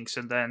instincts,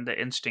 and then the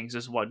instincts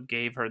is what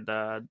gave her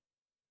the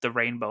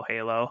rainbow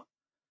halo.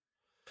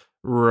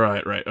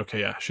 Right. Okay,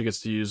 yeah. She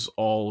gets to use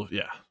all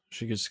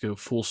she gets to go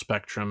full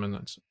spectrum, and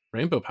that's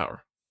rainbow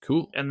power.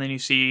 Cool. And then you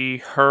see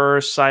her,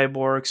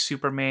 Cyborg,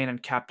 Superman,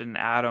 and Captain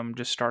Atom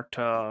just start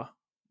to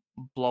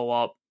blow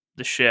up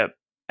the ship.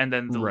 And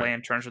then the Right.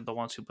 Lanterns are the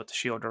ones who put the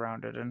shield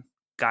around it. And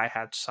Guy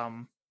had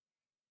some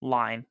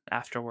line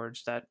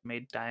afterwards that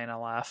made Diana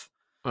laugh.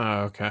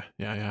 Okay.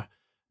 Yeah.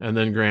 And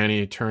then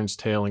Granny turns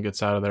tail and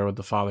gets out of there with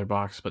the father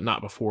box, but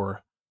not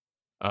before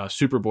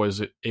Superboy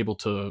is able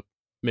to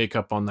make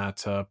up on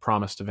that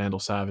promise to Vandal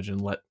Savage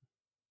and let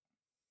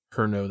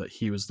her know that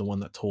he was the one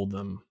that told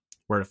them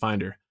where to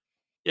find her.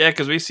 Yeah,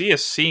 because we see a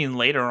scene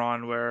later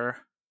on where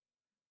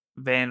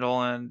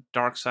Vandal and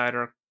Darkseid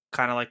are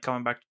kind of like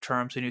coming back to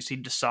terms, and you see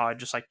Desaad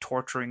just like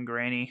torturing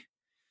Granny.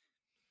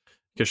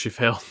 Because she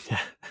failed.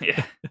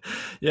 Yeah.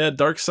 Yeah,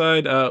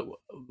 Darkseid,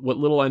 what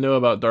little I know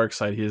about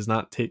Darkseid, he does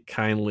not take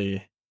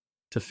kindly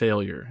to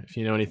failure. If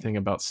you know anything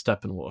about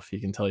Steppenwolf, he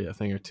can tell you a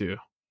thing or two.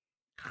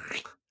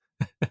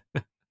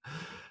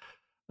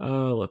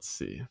 Let's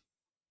see.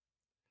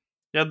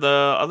 Yeah,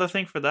 the other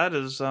thing for that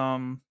is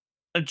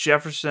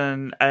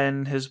Jefferson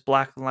and his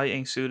Black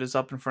Lightning suit is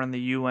up in front of the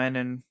UN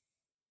and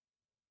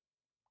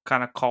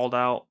kind of called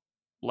out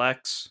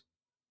Lex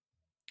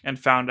and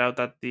found out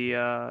that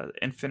the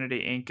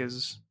Infinity Inc.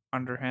 is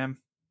under him.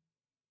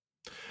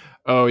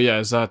 Oh yeah,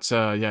 is that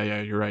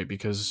yeah, you're right,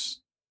 because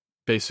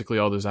basically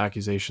all those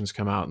accusations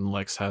come out and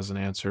Lex has an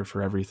answer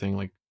for everything.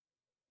 Like,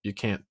 you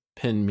can't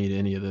pin me to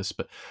any of this,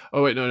 but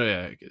oh wait, no,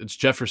 yeah, it's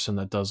Jefferson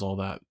that does all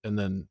that, and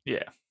then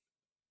Yeah.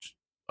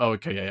 oh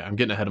okay, yeah, I'm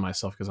getting ahead of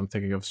myself because I'm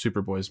thinking of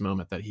Superboy's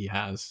moment that he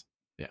has.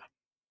 Yeah,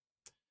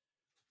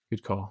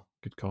 good call.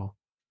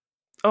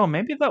 Oh,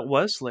 maybe that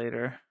was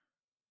later.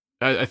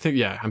 I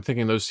think I'm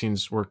thinking those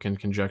scenes work in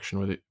conjunction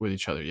with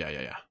each other.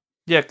 Yeah.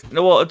 Yeah,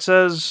 well, it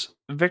says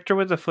Victor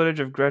with the footage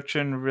of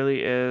Gretchen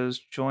really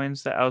is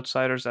joins the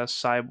Outsiders as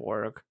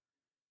Cyborg.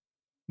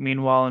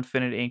 Meanwhile,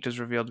 Infinite Inc. is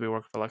revealed to be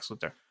working for Lex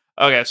Luthor.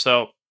 Okay,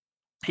 so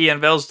he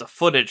unveils the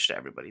footage to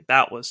everybody.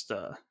 That was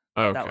the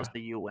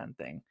UN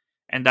thing,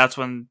 and that's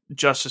when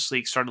Justice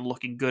League started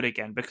looking good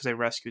again because they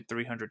rescued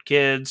 300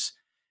 kids,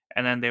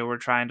 and then they were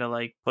trying to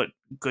like put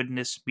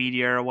goodness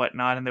media or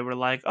whatnot, and they were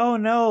like, "Oh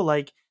no,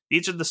 like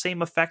these are the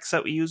same effects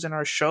that we use in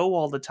our show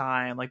all the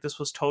time. Like this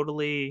was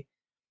totally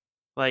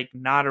like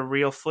not a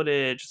real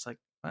footage." It's like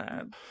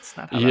it's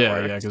not how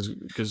that works. Yeah,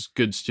 because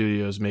Good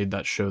Studios made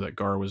that show that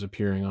Gar was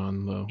appearing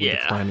on with the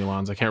Yeah.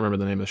 Clamulons. I can't remember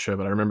the name of the show,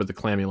 but I remember the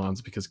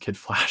Clamulons because Kid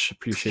Flash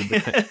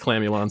appreciated the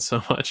Clamulons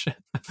so much.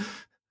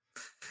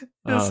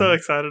 I'm so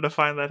excited to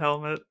find that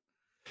helmet.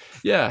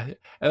 Yeah,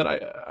 and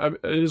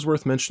it is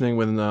worth mentioning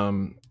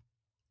when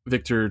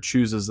Victor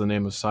chooses the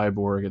name of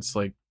Cyborg. It's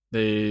like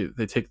they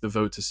take the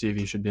vote to see if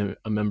he should be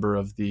a member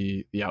of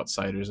the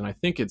Outsiders, and I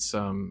think it's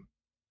oh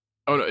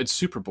no, it's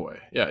Superboy.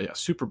 Yeah,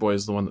 Superboy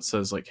is the one that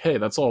says like, hey,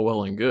 that's all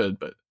well and good,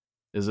 but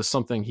is this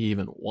something he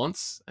even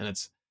wants? And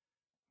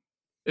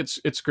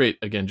it's great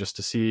again just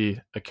to see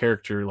a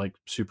character like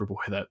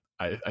Superboy that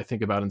I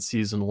think about in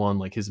season 1.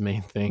 Like his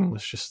main thing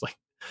was just like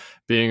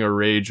being a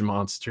rage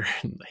monster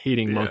and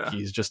hating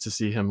monkeys. Just to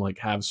see him like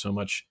have so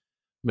much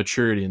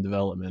maturity and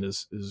development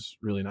is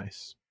really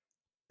nice.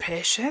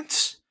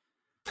 Patience.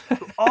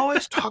 You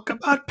always talk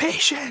about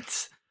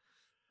patience.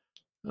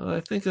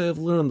 I think I've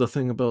learned a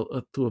thing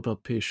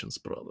about patience,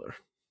 brother.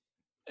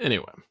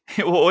 Anyway,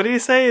 what do you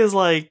say is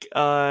like,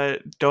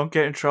 don't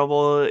get in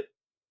trouble,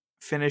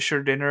 finish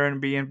your dinner, and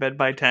be in bed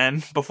by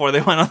 10 before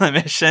they went on the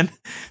mission.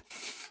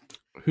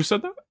 Who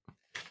said that?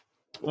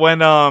 When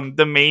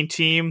the main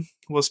team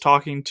was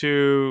talking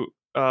to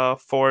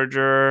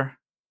Forager,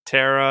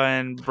 Tara,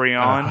 and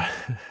Brion,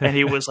 and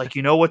he was like,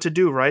 you know what to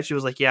do, right? She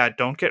was like, yeah,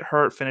 don't get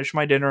hurt, finish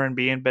my dinner, and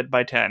be in bed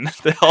by 10.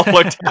 They all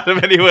looked at him,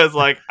 and he was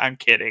like, I'm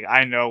kidding.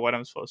 I know what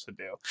I'm supposed to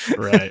do.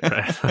 Right.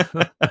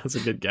 That's a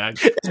good gag.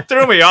 It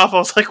threw me off. I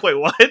was like, wait,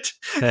 what?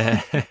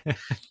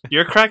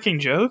 You're cracking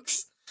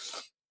jokes?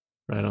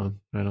 Right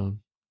on.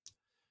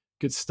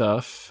 Good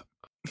stuff.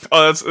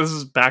 Oh, this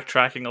is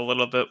backtracking a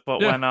little bit,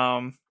 but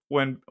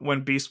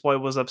when Beast Boy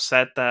was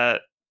upset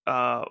that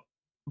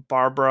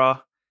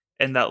Barbara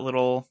and that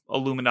little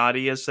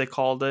Illuminati, as they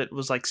called it,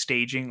 was like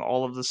staging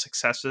all of the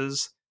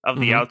successes of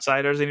the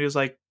Outsiders, and he was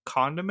like,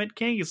 Condiment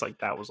King? He's like,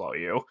 that was all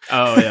you.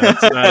 Oh yeah,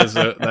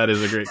 that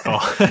is a great call.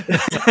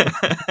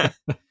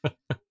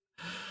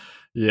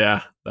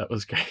 Yeah, that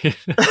was great.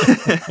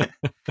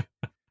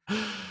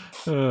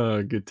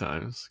 Oh, good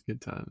times.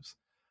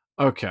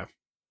 Okay,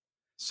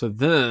 so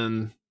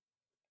then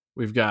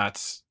we've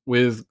got,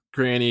 with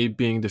Granny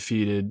being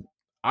defeated,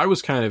 I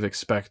was kind of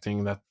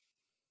expecting that,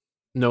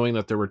 knowing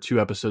that there were 2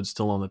 episodes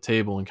still on the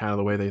table and kind of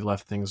the way they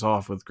left things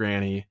off with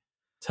Granny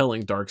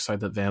telling Darkseid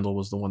that Vandal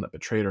was the one that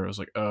betrayed her. I was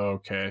like, oh,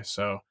 okay,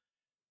 so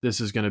this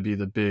is going to be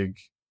the big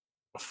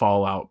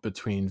fallout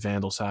between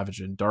Vandal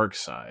Savage and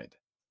Darkseid,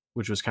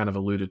 which was kind of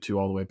alluded to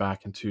all the way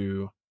back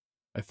into,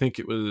 I think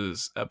it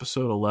was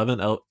episode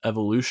 11,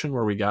 Evolution,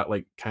 where we got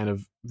like kind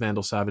of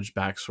Vandal Savage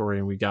backstory,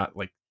 and we got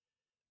like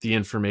the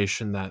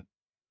information that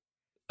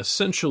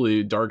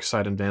essentially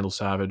Darkseid and Vandal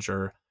Savage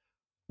are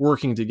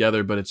working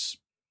together, but it's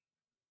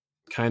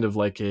kind of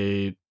like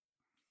a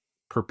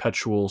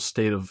perpetual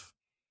state of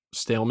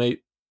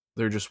stalemate.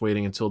 They're just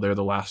waiting until they're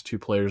the last 2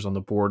 players on the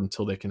board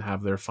until they can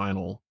have their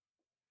final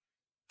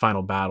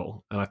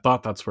battle. And I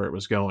thought that's where it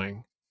was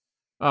going.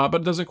 But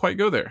it doesn't quite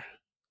go there.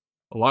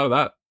 A lot of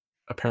that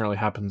apparently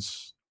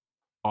happens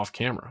off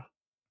camera.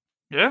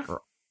 Yeah.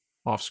 Or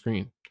off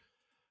screen.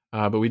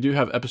 But we do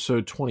have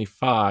episode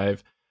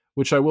 25,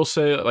 which I will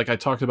say, like I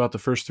talked about the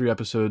first 3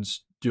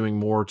 episodes doing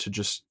more to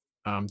just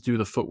do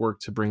the footwork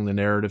to bring the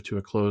narrative to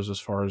a close as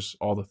far as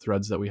all the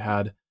threads that we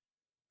had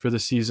for the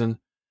season.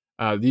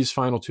 These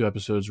final 2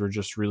 episodes were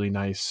just really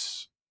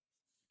nice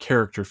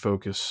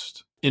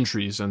character-focused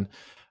entries. And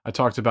I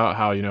talked about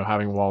how,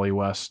 having Wally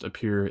West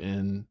appear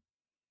in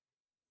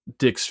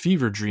Dick's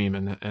fever dream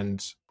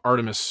and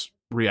Artemis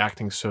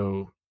reacting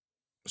so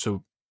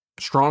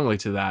strongly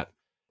to that,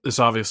 this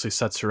obviously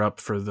sets her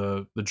up for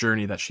the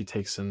journey that she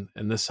takes in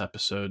this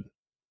episode.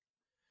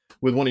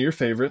 With one of your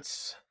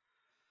favorites,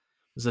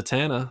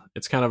 Zatanna.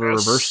 It's kind of a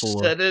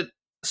reversal. Said it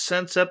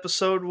since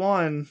episode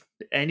 1.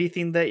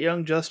 Anything that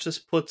Young Justice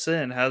puts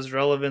in has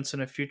relevance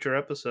in a future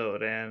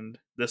episode, and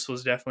this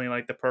was definitely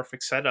like the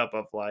perfect setup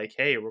of like,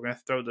 hey, we're going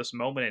to throw this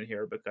moment in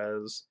here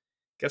because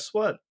guess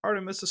what?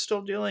 Artemis is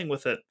still dealing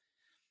with it.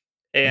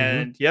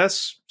 And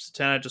yes,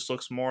 Zatanna just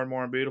looks more and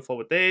more beautiful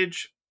with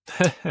age.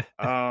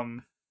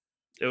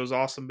 It was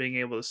awesome being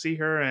able to see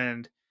her,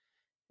 and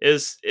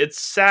it's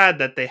sad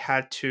that they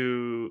had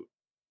to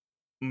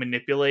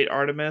manipulate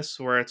Artemis,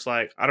 where it's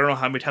like, I don't know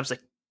how many times I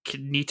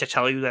need to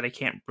tell you that I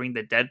can't bring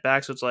the dead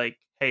back. So it's like,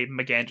 hey,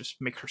 McGann, just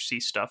make her see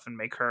stuff and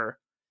make her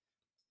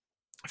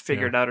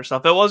figure it out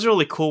herself. It was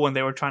really cool when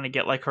they were trying to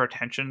get like her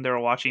attention. They were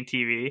watching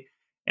TV,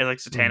 and like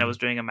Zatanna was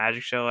doing a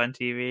magic show on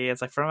TV.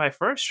 It's like, for my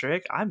first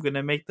trick, I'm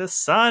gonna make the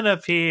sun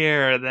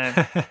appear. And then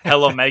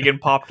Hello Megan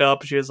popped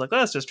up. She was like,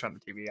 let's just turn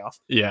the TV off.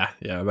 Yeah,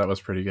 that was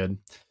pretty good.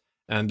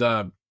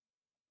 And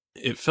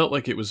it felt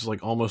like it was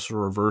like almost a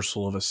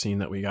reversal of a scene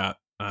that we got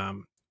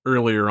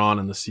earlier on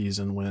in the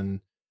season when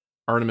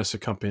Artemis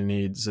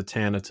accompanied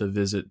Zatanna to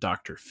visit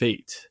Dr.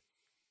 Fate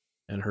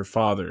and her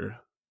father,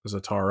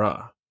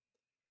 Zatara.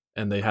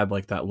 And they had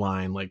like that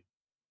line, like,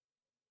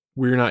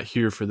 we're not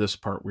here for this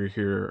part, we're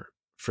here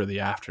for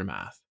the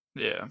aftermath.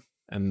 Yeah.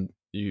 And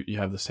you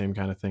have the same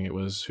kind of thing. It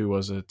was, who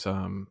was it?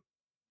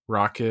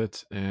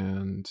 Rocket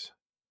and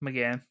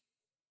McGann.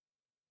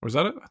 Was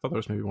that it? I thought there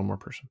was maybe one more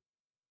person.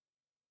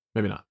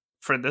 Maybe not.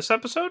 For this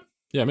episode?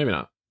 Yeah, maybe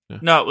not. Yeah.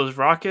 No, it was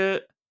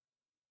Rocket,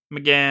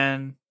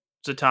 McGann,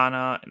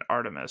 Zatanna, and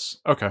Artemis.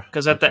 Okay.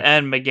 Because at the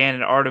end, McGann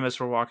and Artemis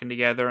were walking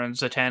together, and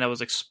Zatanna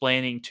was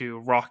explaining to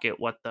Rocket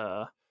what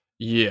the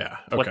Yeah.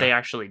 what they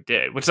actually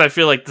did, which I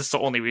feel like this is the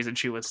only reason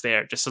she was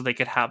there, just so they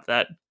could have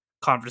that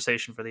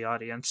conversation for the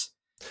audience.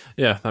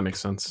 Yeah, that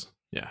makes sense.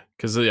 Yeah,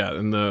 because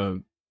in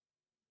the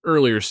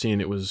earlier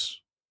scene, it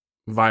was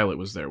Violet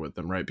was there with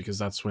them, right? Because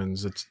that's when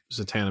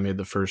Zatanna made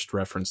the first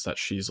reference that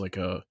she's like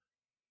a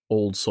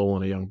old soul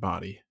in a young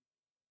body,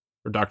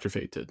 or Dr.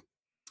 Fate did.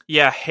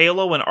 Yeah,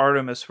 Halo and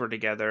Artemis were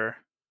together,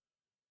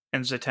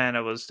 and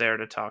Zatanna was there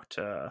to talk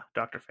to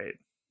Dr. Fate.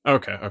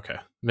 Okay.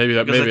 Maybe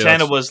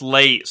Zatanna was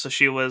late, so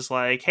she was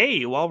like,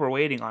 "Hey, while we're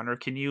waiting on her,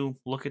 can you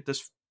look at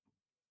this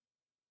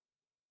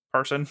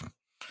person?"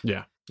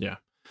 Yeah.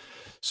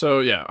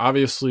 So yeah,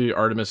 obviously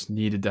Artemis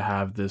needed to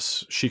have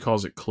this. She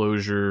calls it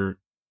closure,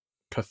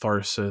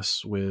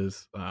 catharsis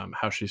with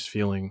how she's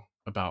feeling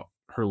about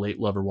her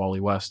late lover Wally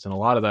West, and a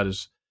lot of that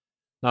is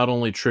not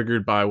only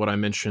triggered by what I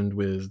mentioned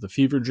with the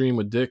fever dream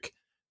with Dick,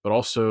 but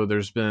also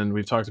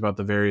we've talked about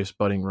the various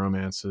budding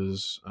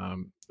romances.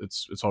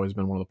 It's always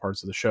been one of the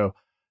parts of the show,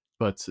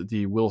 but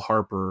the Will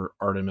Harper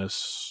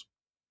Artemis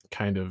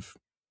kind of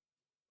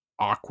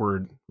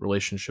awkward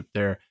relationship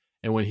there.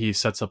 And when he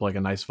sets up like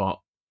a nice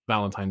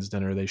Valentine's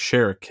dinner, they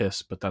share a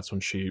kiss, but that's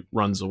when she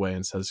runs away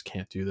and says,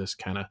 "Can't do this,"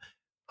 kind of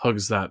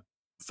hugs that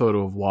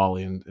photo of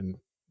Wally and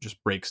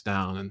just breaks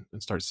down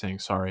and starts saying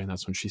sorry. And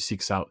that's when she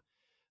seeks out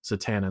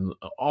Zatanna. And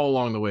all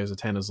along the way,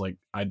 Zatanna's like,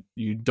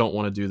 you don't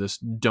want to do this.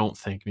 Don't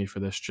thank me for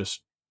this.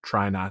 Just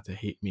try not to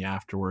hate me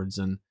afterwards.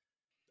 And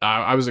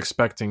I was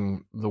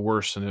expecting the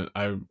worst, and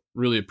I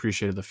really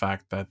appreciated the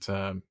fact that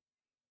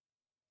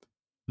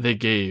they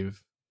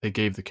gave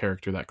the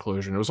character that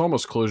closure, and it was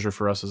almost closure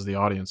for us as the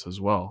audience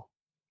as well.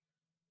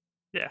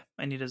 Yeah,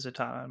 I need a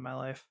Zatanna in my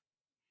life.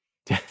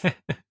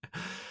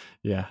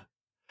 Yeah,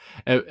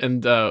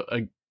 and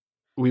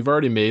we've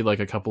already made like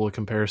a couple of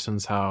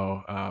comparisons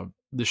how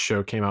this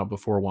show came out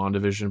before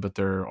WandaVision, but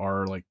there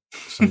are like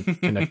some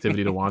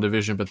connectivity to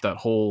WandaVision. But that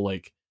whole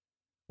like,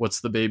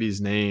 what's the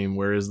baby's name?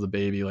 Where is the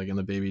baby? Like, and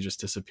the baby just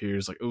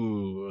disappears. Like,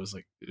 ooh, I was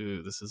like,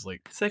 ooh, this is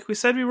like. It's like we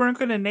said we weren't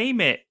going to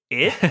name it.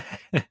 It.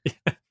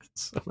 Yeah,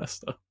 it's so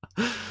messed up.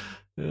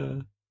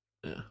 Yeah.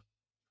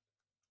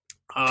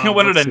 I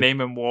wanted to name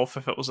him Wolf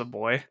if it was a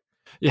boy.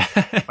 Yeah.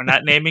 We're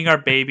not naming our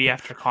baby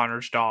after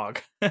Connor's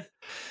dog.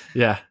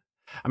 Yeah.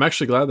 I'm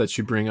actually glad that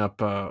you bring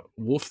up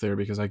Wolf there,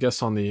 because I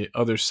guess on the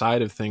other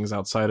side of things,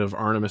 outside of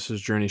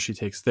Artemis's journey she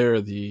takes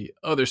there, the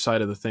other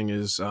side of the thing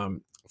is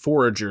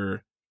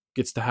Forager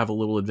gets to have a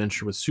little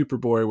adventure with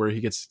Superboy, where he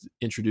gets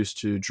introduced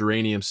to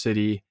Geranium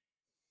City,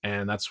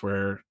 and that's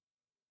where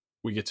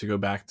we get to go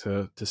back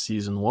to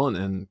season 1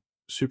 and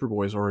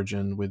Superboy's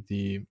origin with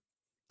the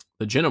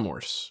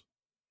Genomorphs.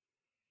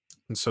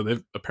 And so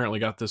they've apparently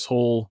got this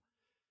whole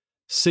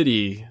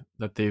city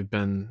that they've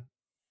been,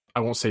 I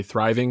won't say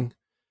thriving,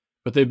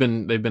 but they've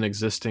been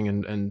existing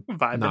and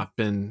not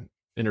been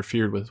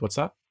interfered with. What's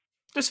that?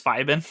 Just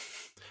vibing.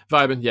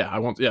 Yeah,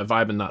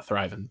 vibing, not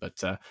thriving.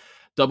 But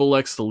Double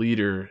X, the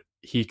leader,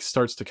 he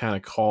starts to kind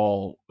of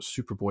call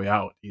Superboy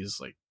out. He's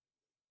like,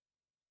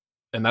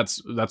 and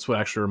that's what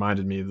actually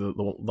reminded me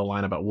the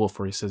line about Wolf,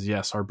 where he says,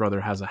 "Yes, our brother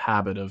has a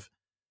habit of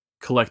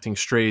collecting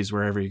strays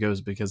wherever he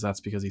goes, because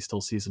he still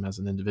sees him as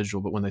an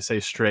individual." But when they say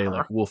stray,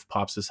 like Wolf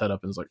pops his head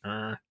up and is like,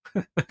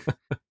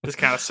 just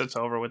kind of sits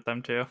over with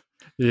them too.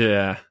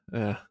 Yeah.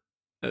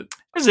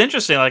 It's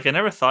interesting. Like, I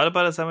never thought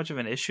about it as that much of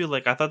an issue.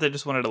 Like, I thought they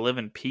just wanted to live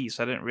in peace.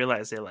 I didn't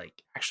realize they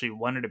like actually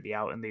wanted to be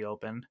out in the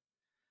open.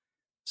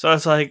 So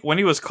it's like, when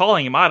he was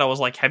calling him out, I was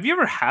like, have you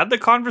ever had the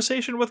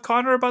conversation with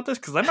Connor about this?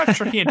 Because I'm not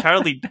sure he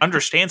entirely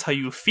understands how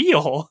you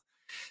feel.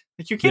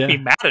 Like, you can't be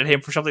mad at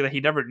him for something that he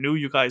never knew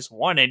you guys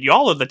wanted.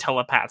 Y'all are the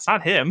telepaths,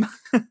 not him.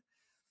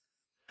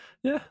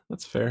 Yeah,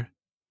 that's fair.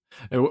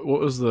 And what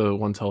was the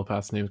one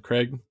telepath's name?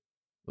 Craig?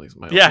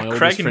 My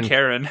Craig and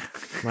Karen.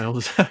 My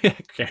oldest,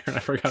 Karen. I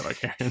forgot about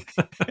Karen.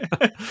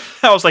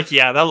 I was like,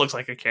 yeah, that looks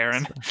like a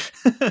Karen.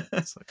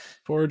 It's like,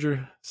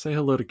 Forager, say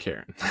hello to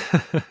Karen.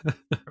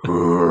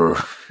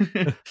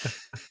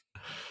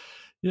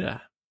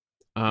 Yeah.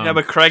 Yeah,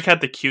 but Craig had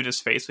the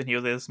cutest face when he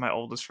was my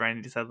oldest friend.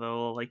 He just had the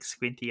little like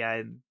squinty eye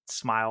and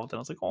smiled, and I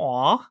was like,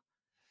 "Aw."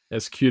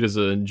 As cute as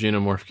a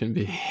Genomorph can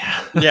be.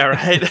 Yeah,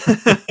 right.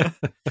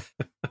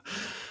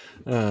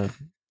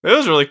 It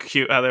was really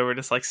cute how they were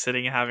just like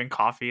sitting and having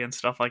coffee and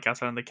stuff like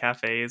outside in the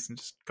cafes and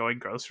just going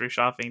grocery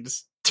shopping,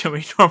 just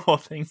doing normal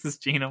things as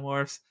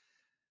Genomorphs.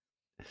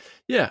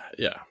 Yeah.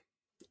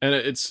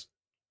 And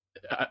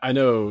I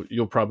know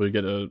you'll probably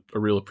get a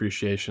real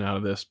appreciation out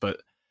of this,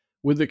 but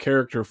with the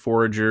character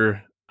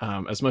Forager,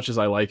 as much as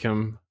I like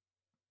him,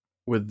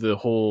 with the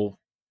whole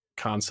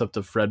concept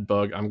of Fred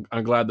Bug,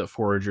 I'm glad that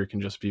Forager can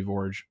just be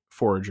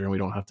Forager and we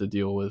don't have to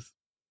deal with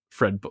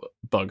Fred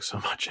Bug so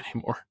much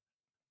anymore.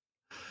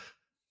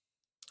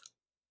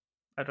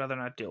 I'd rather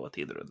not deal with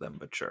either of them,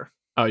 but sure.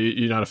 Oh,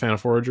 you're not a fan of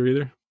Forager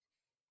either?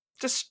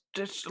 Just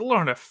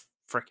learn a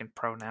freaking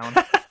pronoun.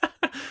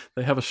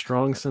 They have a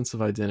strong sense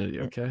of identity,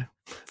 okay?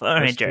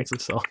 Sense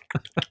of self.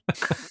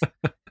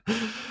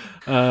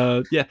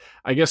 Yeah,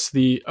 I guess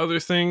the other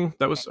thing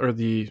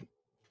the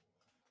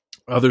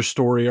other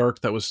story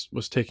arc that was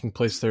taking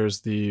place there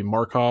is the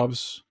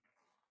Markovs.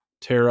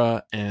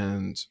 Tara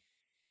and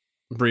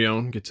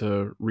Brion get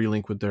to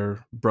relink with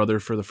their brother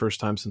for the first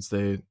time since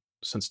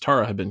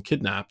Tara had been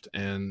kidnapped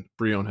and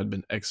Brion had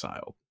been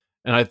exiled.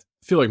 And I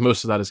feel like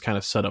most of that is kind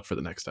of set up for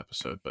the next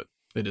episode, but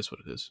it is what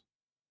it is.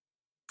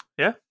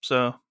 Yeah,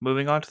 so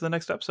moving on to the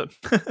next episode.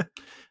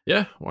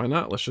 Yeah, why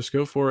not? Let's just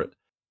go for it.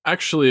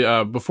 Actually,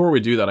 before we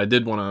do that, I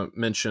did want to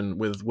mention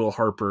with Will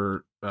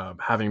Harper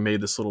having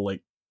made this little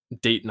like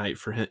date night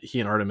for he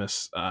and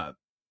Artemis.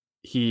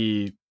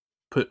 He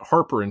put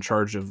Harper in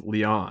charge of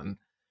Leon,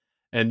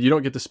 and you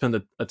don't get to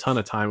spend a ton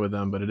of time with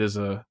them, but it is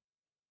a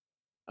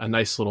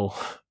nice little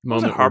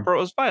moment. Wasn't Harper? It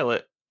was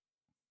Violet.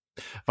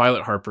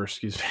 Violet Harper,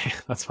 excuse me.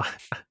 That's fine.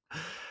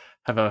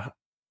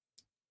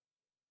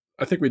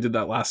 I think we did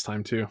that last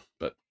time too,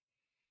 but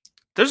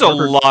there's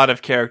Harper, a lot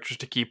of characters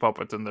to keep up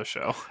with in this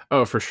show.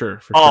 Oh, for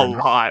sure. A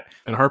lot.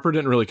 And Harper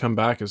didn't really come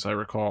back, as I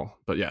recall.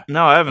 But yeah.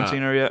 No, I haven't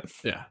seen her yet.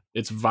 Yeah.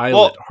 It's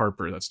Violet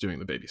Harper that's doing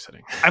the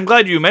babysitting. I'm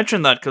glad you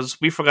mentioned that, because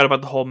we forgot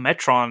about the whole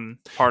Metron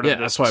part of this.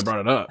 Yeah, that's why I brought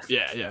it up.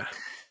 Yeah.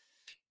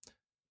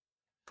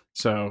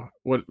 So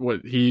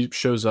what he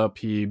shows up,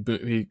 he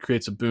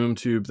creates a boom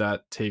tube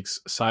that takes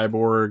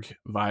Cyborg,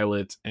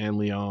 Violet, and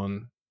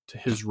Leon to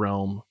his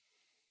realm.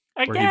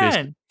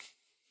 Again.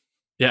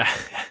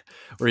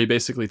 Where he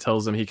basically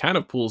tells them, he kind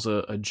of pulls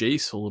a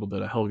Jace a little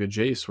bit, a Helga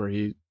Jace,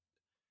 where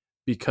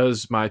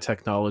because my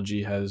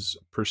technology has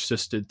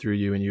persisted through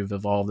you and you've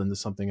evolved into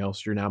something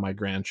else, you're now my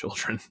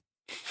grandchildren.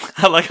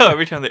 I like how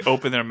every time they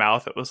open their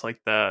mouth, it was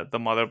like the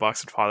mother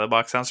box and father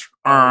box sounds.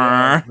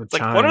 It's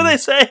like, what are they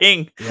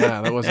saying?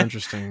 Yeah, that was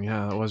interesting.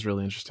 Yeah, that was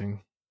really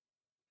interesting.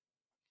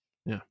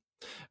 Yeah.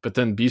 But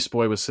then Beast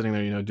Boy was sitting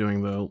there,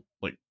 doing the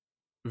like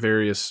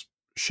various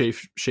shape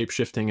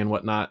shifting and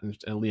whatnot, and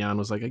Leon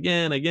was like,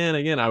 again.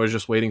 I was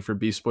just waiting for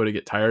Beast Boy to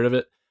get tired of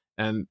it,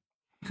 and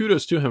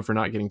kudos to him for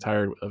not getting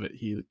tired of it.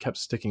 He kept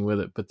sticking with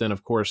it. But then,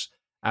 of course,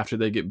 after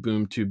they get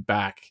Boom Tube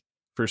back,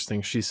 first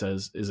thing she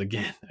says is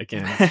again. She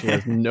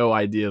has no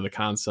idea the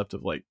concept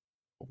of like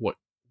what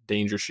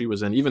danger she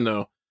was in, even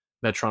though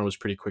Metron was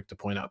pretty quick to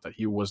point out that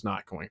he was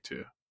not going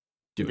to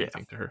do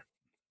anything to her.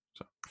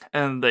 So,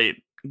 and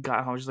they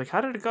got home. She's like,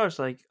 "How did it go?" It's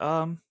like,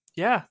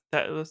 yeah,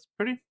 that was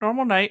a pretty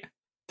normal night.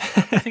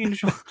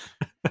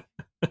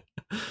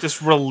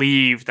 Just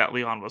relieved that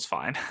Leon was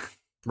fine.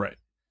 Right.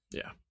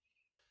 Yeah.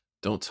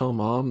 Don't tell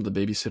mom the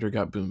babysitter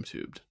got boom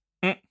tubed.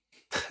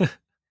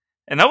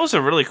 And that was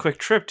a really quick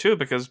trip too,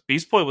 because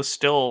Beast Boy was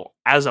still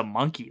as a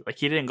monkey. Like,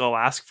 he didn't go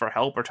ask for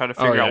help or try to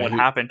figure out what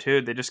happened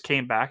too. They just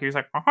came back. He was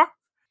like,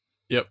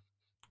 Yep.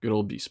 Good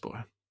old Beast Boy.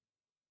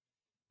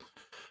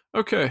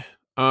 Okay.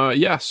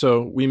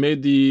 So we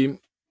made the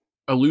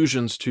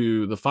allusions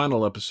to the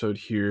final episode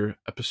here,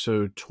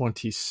 episode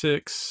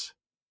 26,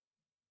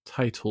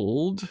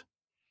 titled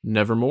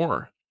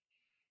Nevermore.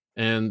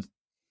 And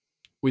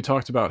we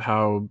talked about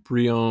how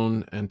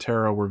Brion and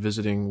Tara were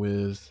visiting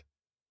with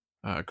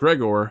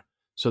Gregor.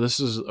 So this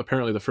is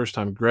apparently the first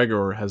time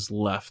Gregor has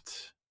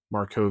left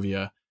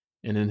Markovia.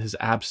 And in his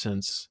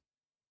absence,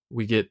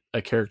 we get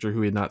a character who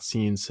we had not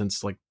seen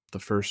since like the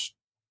first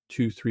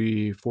 2,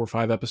 3, 4,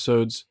 5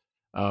 episodes.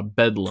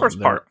 Bedlam.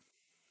 First part.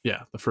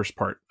 Yeah, the first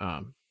part.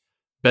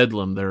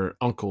 Bedlam, their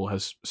uncle,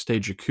 has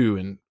staged a coup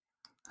and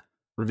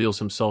reveals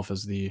himself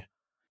as the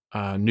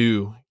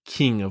new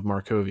king of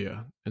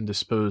Markovia and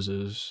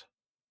disposes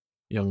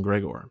young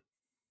Gregor.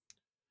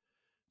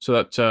 So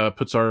that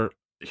puts our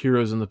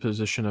heroes in the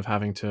position of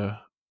having to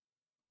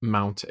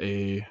mount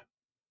a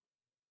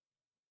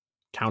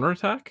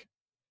counterattack.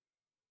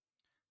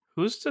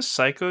 Who's the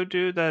psycho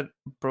dude that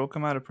broke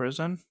him out of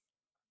prison?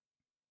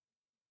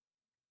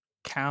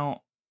 Count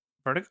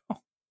Vertigo?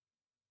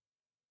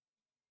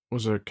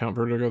 Was it Count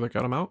Vertigo that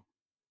got him out?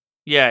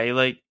 Yeah, he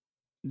like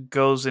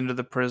goes into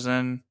the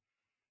prison,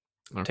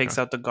 takes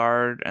out the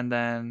guard, and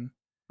then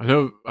I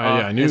knew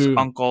his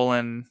uncle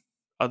and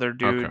other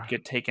dude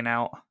get taken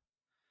out.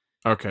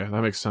 Okay,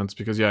 that makes sense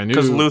because I knew,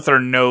 because Luther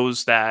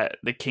knows that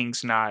the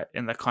king's not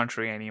in the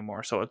country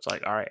anymore, so it's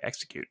like, all right,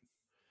 execute.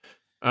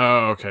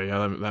 Oh, okay,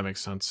 yeah, that makes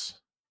sense.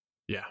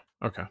 Yeah,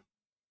 okay.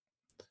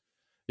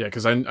 Yeah,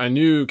 because I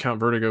knew Count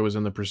Vertigo was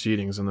in the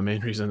proceedings, and the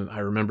main reason I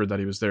remembered that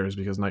he was there is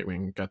because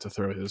Nightwing got to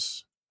throw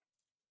his...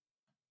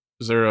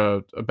 Is there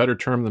a better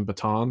term than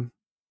baton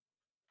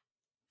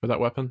for that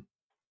weapon?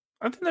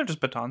 I think they're just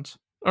batons.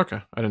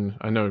 Okay,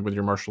 I know with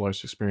your martial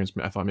arts experience,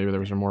 I thought maybe there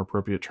was a more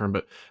appropriate term,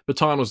 but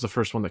baton was the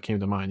first one that came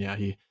to mind. Yeah,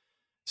 he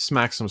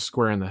smacked him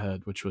square in the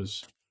head, which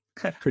was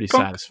pretty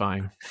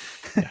satisfying.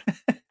 Yeah.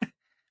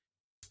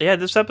 Yeah,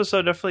 this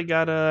episode definitely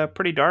got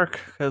pretty dark,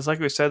 because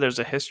like we said, there's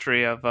a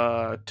history of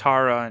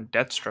Tara and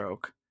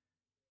Deathstroke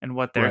and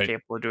what they're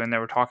capable of doing. They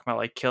were talking about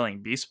like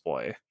killing Beast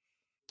Boy.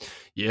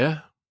 Yeah.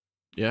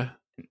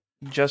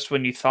 Just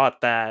when you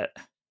thought that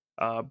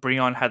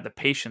Brion had the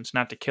patience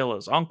not to kill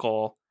his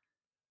uncle,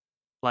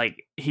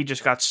 like, he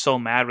just got so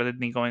mad with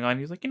everything going on.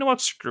 He's like, you know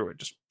what? Screw it.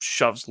 Just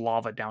shoves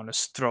lava down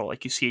his throat.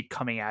 Like, you see it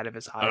coming out of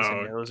his eyes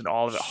and nose and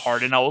all of it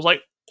hard. And I was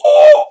like,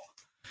 oh!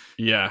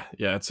 Yeah,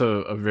 it's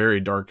a very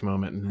dark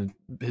moment. And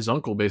his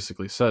uncle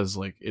basically says,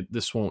 like,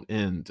 this won't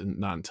end and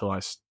not until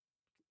I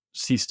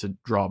cease to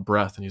draw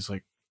breath. And he's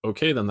like,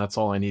 okay, then that's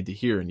all I need to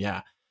hear. And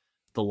yeah,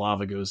 the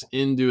lava goes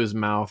into his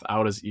mouth,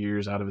 out his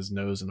ears, out of his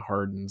nose, and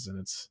hardens. And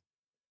it's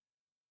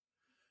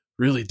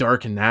really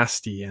dark and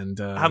nasty. And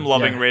I'm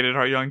loving Rated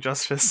R Young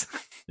Justice.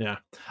 Yeah.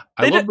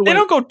 They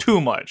don't go too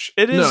much.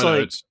 It is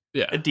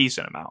a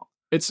decent amount.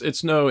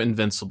 It's no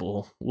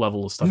Invincible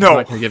level of stuff. No. It's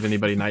not going to give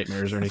anybody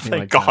nightmares or anything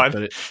like God.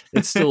 that. But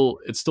it's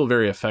still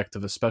very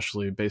effective,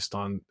 especially based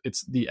on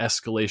it's the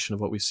escalation of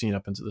what we've seen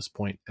up until this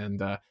point.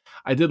 And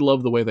I did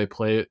love the way they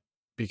play it,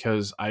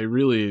 because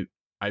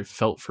I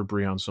felt for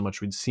Brion so much.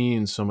 We'd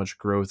seen so much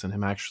growth in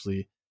him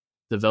actually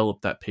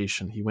develop that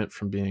patience. He went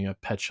from being a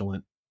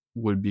petulant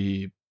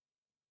would-be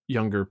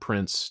younger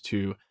prince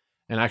to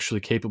an actually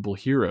capable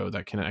hero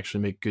that can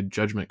actually make good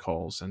judgment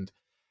calls. And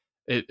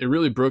it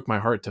really broke my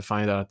heart to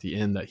find out at the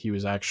end that he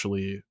was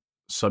actually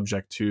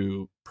subject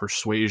to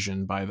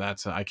persuasion by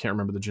that. I can't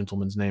remember the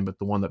gentleman's name, but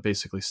the one that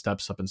basically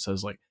steps up and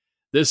says, like,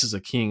 this is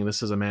a king.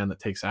 This is a man that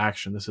takes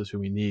action. This is who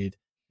we need.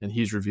 And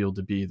he's revealed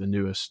to be the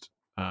newest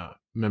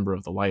member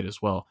of the Light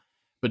as well.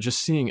 But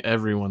just seeing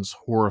everyone's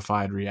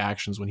horrified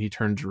reactions when he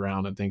turns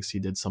around and thinks he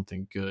did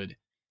something good,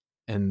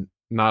 and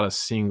not a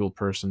single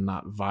person,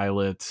 not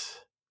Violet,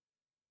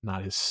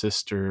 not his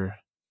sister.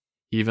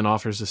 He even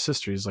offers his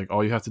sister. He's like,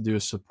 all you have to do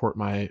is support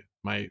my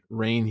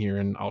reign here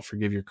and I'll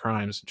forgive your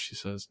crimes. And she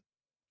says,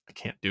 I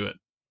can't do it.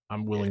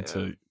 I'm willing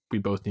to, we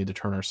both need to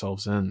turn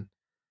ourselves in.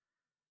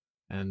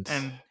 And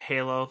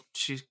Halo,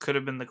 she could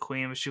have been the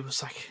queen, but she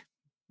was like,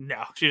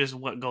 no. She just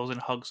goes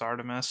and hugs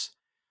Artemis.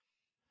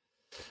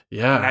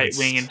 Yeah.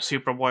 Nightwing and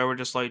Superboy were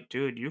just like,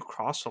 dude, you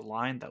crossed a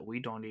line that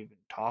we don't even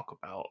talk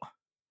about.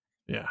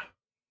 Yeah.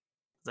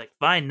 It's like,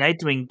 fine,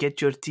 Nightwing,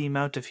 get your team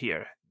out of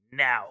here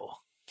now.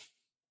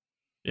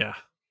 Yeah.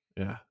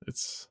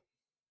 It's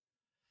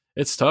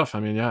tough. I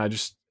mean, yeah,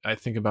 I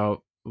think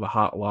about the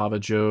hot lava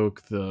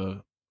joke,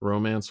 the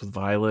romance with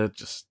Violet,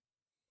 just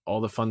all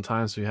the fun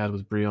times we had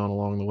with Brion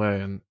along the way,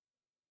 and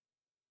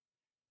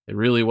it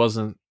really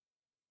wasn't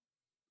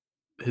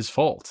his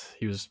fault.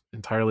 He was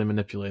entirely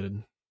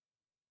manipulated.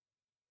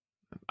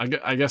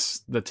 I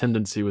guess the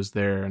tendency was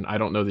there, and I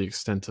don't know the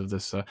extent of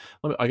this.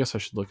 I guess I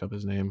should look up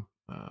his name.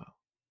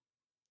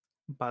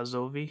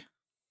 Bazovi.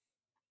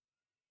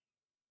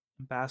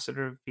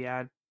 Ambassador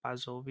Viad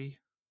Bazovi.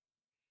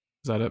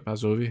 Is that it,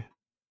 Bazovi?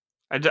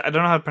 I don't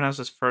know how to pronounce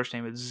his first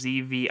name. It's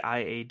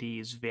Zviad.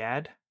 Is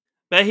Viad.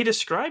 But he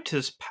described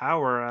his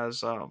power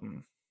as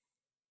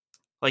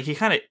like he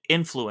kind of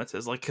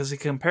influences, like, because he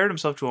compared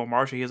himself to a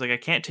marshal. He was like, I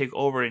can't take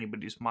over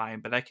anybody's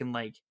mind, but I can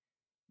like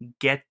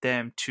get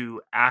them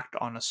to act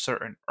on a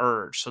certain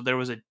urge. So there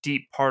was a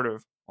deep part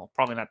of, well,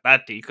 probably not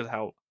that deep because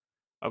how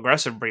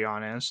aggressive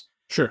Brion is.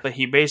 Sure. But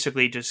he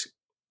basically just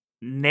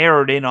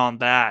narrowed in on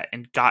that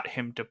and got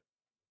him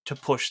to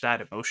push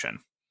that emotion.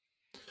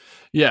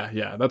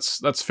 Yeah,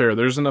 that's fair.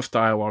 There's enough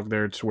dialogue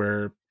there to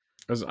where,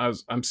 as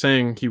I'm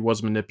saying, he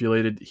was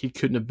manipulated. He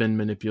couldn't have been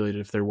manipulated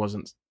if there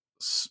wasn't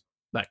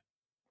that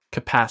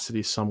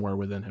capacity somewhere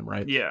within him,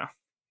 right? Yeah.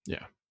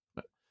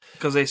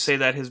 Because they say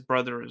that his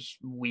brother is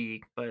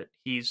weak, but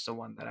he's the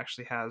one that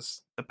actually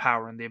has the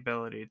power and the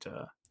ability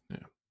to.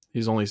 Yeah,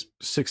 he's only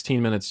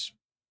 16 minutes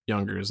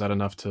younger. Is that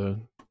enough to?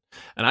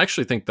 And I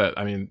actually think that,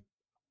 I mean,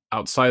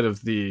 outside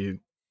of the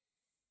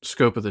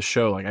scope of the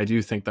show, like, I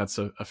do think that's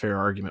a fair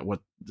argument.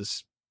 But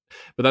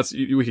that's,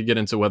 we could get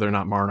into whether or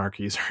not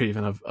monarchies are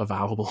even a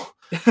valuable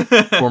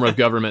form of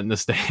government in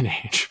this day and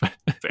age.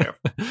 Fair.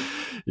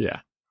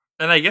 Yeah.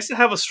 And I guess they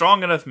have a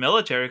strong enough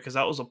military, because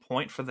that was a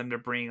point for them to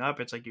bring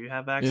up. It's like, you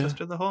have access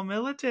to the whole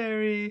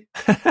military.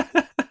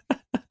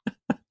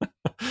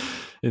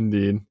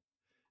 Indeed.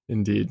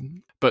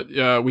 But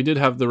we did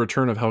have the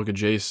return of Helga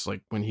Jace.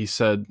 Like, when he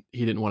said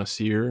he didn't want to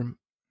see her,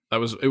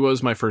 it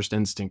was my first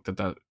instinct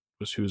that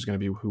was who was going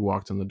to be who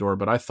walked in the door.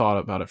 But I thought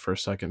about it for a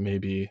second.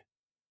 Maybe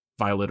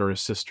Violet or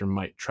his sister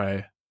might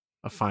try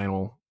a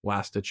final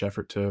last-ditch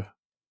effort to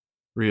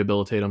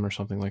rehabilitate him or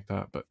something like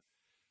that. But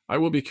I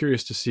will be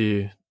curious to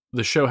see.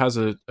 The show has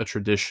a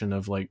tradition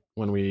of, like,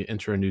 when we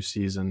enter a new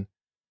season,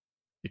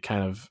 it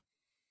kind of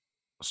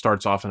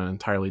starts off in an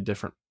entirely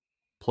different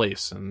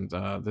place. And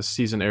this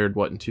season aired,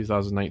 in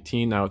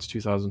 2019? Now it's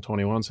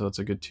 2021, so that's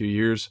a good 2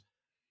 years.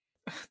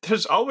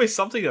 There's always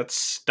something that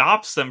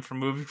stops them from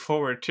moving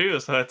forward,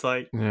 too. So it's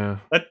like,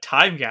 that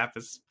time gap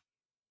is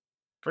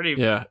pretty.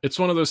 Yeah, it's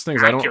one of those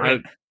things.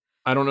 Accurate.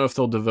 I don't know if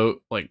they'll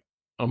devote, like,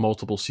 a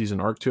multiple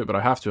season arc to it, but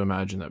I have to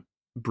imagine that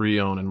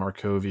Brion and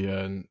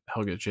Markovia and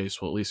Helga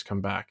Jace will at least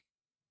come back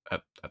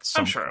at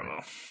some I'm sure point. it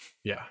will.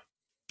 Yeah.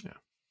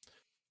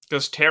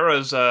 Because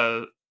Tara's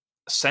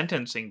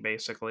sentencing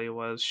basically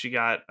was she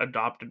got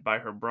adopted by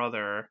her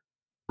brother,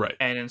 right?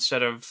 And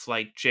instead of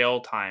like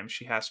jail time,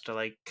 she has to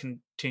like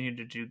continue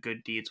to do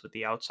good deeds with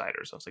the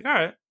outsiders. I was like, all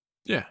right,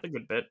 yeah, a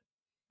good bit.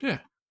 Yeah,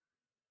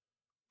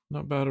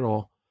 not bad at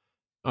all.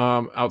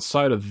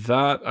 Outside of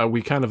that,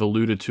 we kind of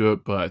alluded to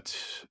it, but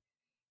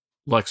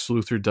Lex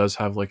Luthor does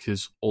have like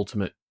his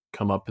ultimate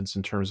comeuppance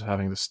in terms of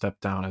having to step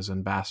down as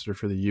ambassador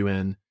for the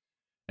UN.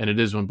 And it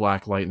is when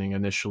Black Lightning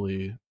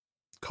initially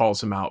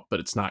calls him out, but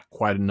it's not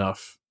quite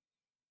enough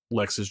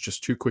Lex is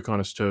just too quick on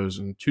his toes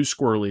and too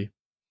squirrely.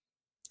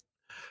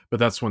 But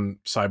that's when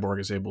Cyborg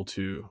is able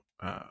to,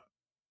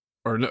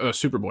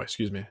 Superboy,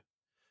 excuse me.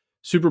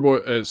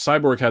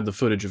 Cyborg had the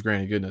footage of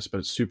Granny Goodness, but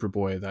it's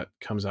Superboy that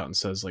comes out and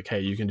says, like, hey,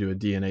 you can do a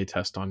DNA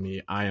test on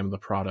me. I am the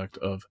product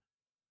of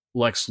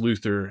Lex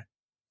Luthor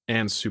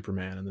and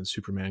Superman. And then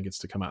Superman gets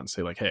to come out and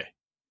say, like, hey,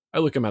 I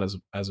look at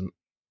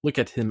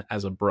him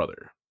as a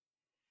brother.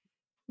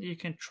 You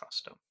can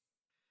trust him.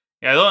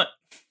 Yeah,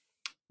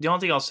 the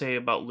only thing I'll say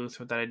about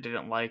Luthor that I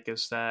didn't like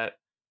is that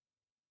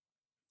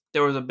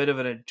there was a bit of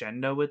an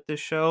agenda with this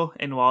show,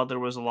 and while there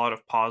was a lot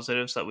of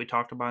positives that we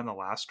talked about in the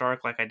last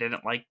arc, like I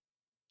didn't like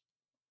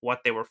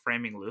what they were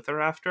framing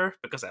Luthor after,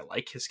 because I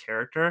like his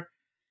character.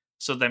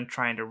 So them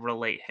trying to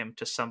relate him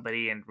to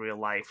somebody in real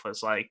life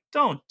was like,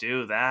 don't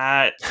do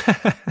that.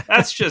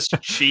 That's just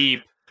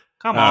cheap.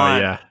 Come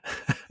on. Yeah.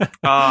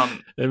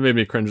 It made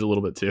me cringe a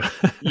little bit too.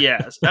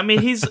 Yes. I mean,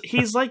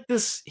 he's like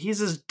this, he's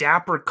this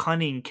dapper,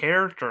 cunning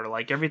character.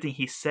 Like everything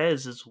he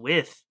says is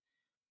with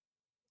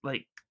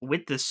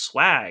this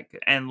swag.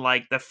 And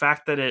like the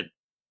fact that it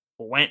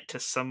went to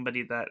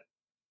somebody that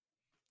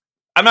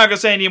I'm not gonna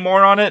say any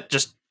more on it,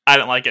 just I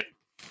didn't like it.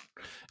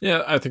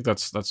 Yeah, I think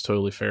that's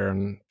totally fair,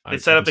 and they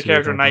set up the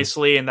character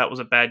nicely, and that was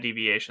a bad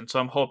deviation. So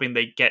I'm hoping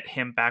they get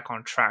him back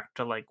on track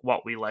to like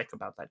what we like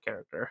about that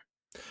character.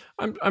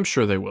 I'm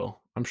sure they will.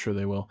 I'm sure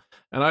they will.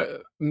 And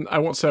I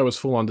won't say I was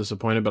full on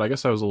disappointed, but I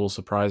guess I was a little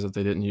surprised that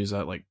they didn't use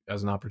that like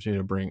as an opportunity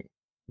to bring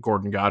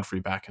Gordon Godfrey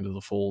back into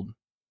the fold.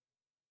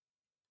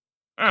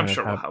 I'm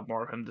sure we'll have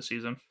more of him this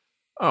season.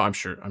 Oh, I'm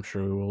sure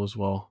we will as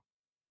well.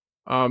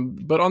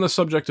 But on the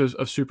subject of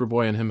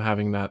Superboy and him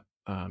having that,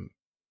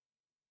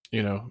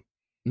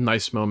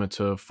 nice moment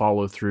to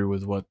follow through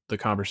with what the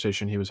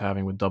conversation he was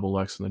having with Double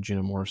X and the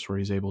Xenomorphs, where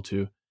he's able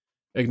to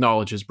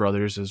acknowledge his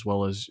brothers as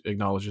well as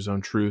acknowledge his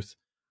own truth.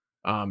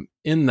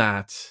 In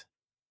that,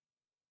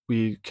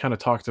 we kind of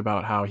talked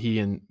about how he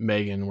and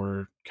Megan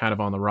were kind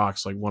of on the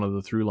rocks. Like one of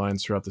the through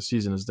lines throughout the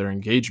season is their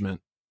engagement.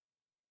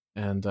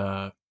 And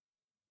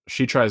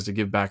she tries to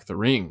give back the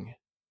ring.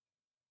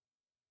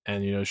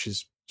 And,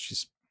 she's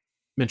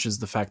mentions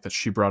the fact that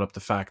he brought up the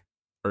fact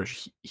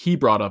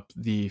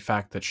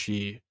that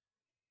she,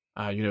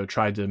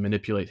 tried to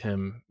manipulate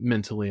him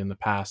mentally in the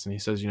past. And he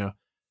says,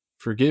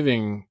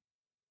 forgiving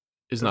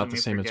is not the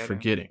same as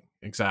forgetting.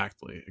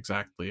 Exactly.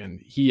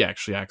 And he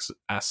actually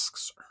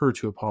asks her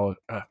to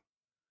apologize.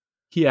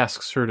 He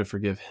asks her to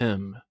forgive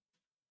him.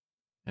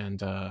 And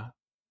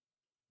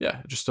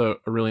just a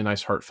really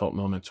nice heartfelt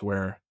moment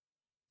where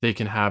they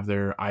can have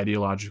their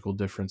ideological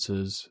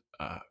differences,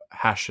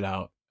 hash it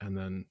out, and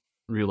then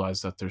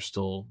realize that they're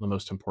still the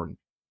most important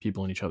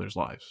people in each other's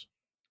lives.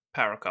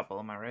 Power couple,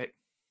 am I right?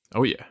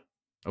 Oh yeah.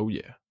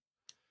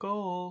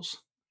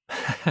 Goals.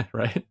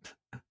 Right?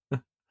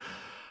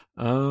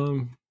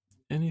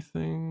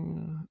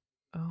 Anything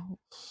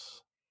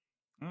else?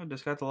 Oh,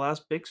 just got the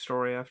last big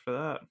story after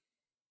that.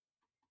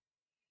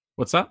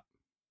 What's that?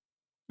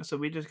 So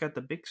we just got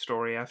the big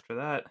story after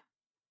that.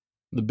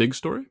 The big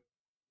story?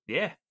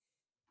 Yeah.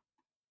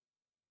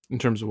 In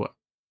terms of what?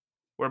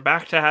 We're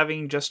back to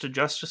having just a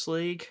Justice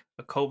League,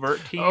 a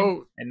covert team.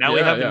 Oh, and now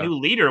we have a new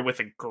leader with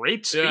a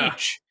great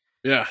speech.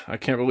 Yeah, I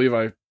can't believe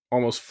I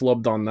almost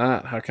flubbed on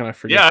that. How can I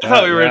forget that? I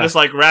thought we were just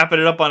like wrapping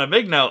it up on a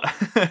big note.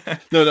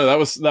 No, that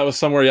was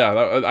somewhere.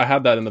 Yeah, I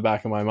had that in the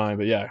back of my mind.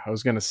 But yeah, I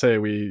was going to say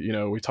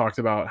we talked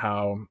about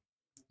how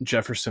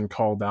Jefferson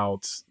called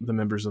out the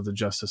members of the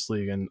Justice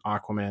League, and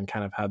Aquaman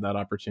kind of had that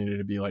opportunity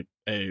to be like,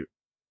 hey,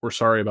 we're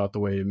sorry about the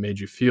way it made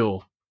you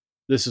feel.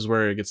 This is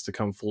where it gets to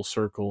come full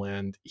circle,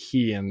 and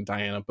he and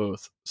Diana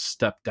both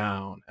step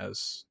down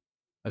as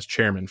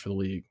chairman for the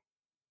league.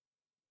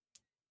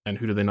 And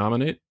who do they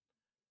nominate?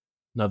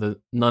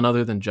 None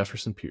other than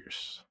Jefferson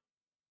Pierce.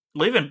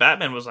 Well, even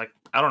Batman was like,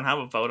 I don't have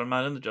a vote. I'm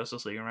not in the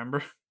Justice League,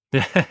 remember?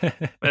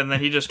 And then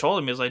he just told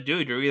him, he was like,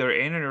 dude, you're either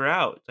in or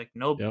out. It's like,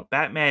 no, yep.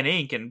 Batman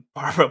Inc. And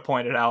Barbara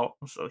pointed out.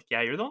 So,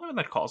 yeah, you're the only one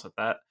that calls it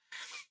that.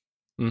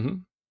 Mm-hmm.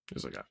 He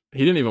was like, he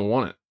didn't even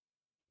want it.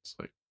 It's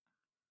like,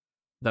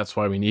 that's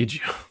why we need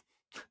you.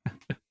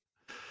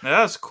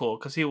 Now, that's cool,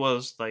 because he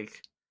was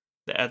like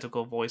the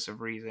ethical voice of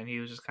reason. He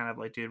was just kind of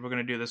like, dude, we're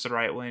gonna do this the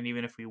right way, and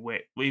even if we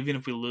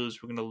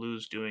lose, we're gonna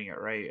lose doing it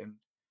right. And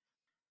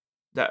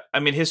that, I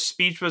mean, his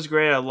speech was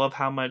great. I love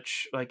how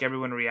much like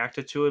everyone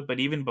reacted to it.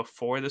 But even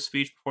before the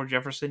speech, before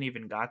Jefferson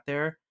even got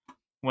there,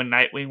 when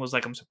Nightwing was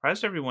like, I'm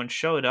surprised everyone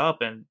showed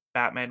up, and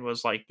Batman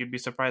was like, you'd be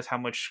surprised how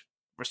much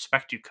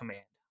respect you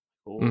command.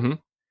 Mm-hmm.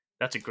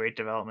 That's a great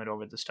development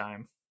over this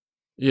time.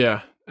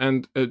 Yeah,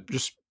 and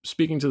just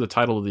speaking to the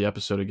title of the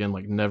episode again,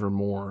 like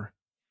Nevermore,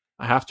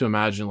 I have to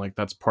imagine like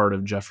that's part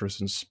of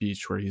Jefferson's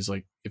speech where he's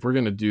like, if we're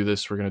going to do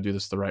this, we're going to do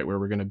this the right way.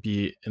 We're going to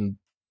be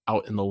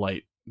out in the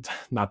light,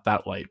 not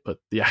that light, but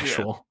the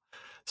actual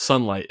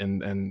sunlight,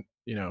 and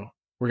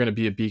we're going to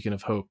be a beacon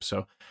of hope.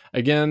 So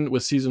again,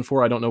 with season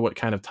 4, I don't know what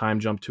kind of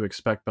time jump to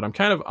expect, but I'm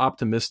kind of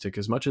optimistic.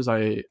 As much as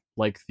I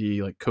like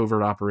the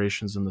covert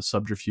operations and the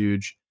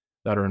subterfuge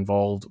that are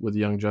involved with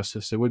Young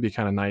Justice, it would be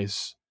kind of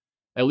nice,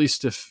 at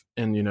least if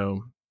in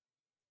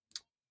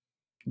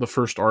the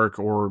first arc,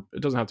 or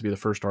it doesn't have to be the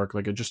first arc,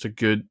 like just a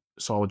good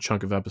solid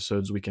chunk of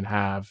episodes, we can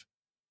have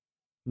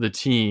the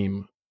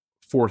team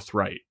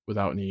forthright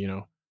without any,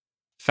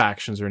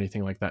 factions or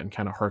anything like that, and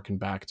kind of harken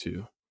back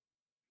to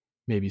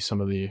maybe some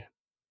of the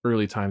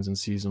early times in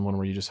season 1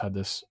 where you just had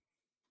this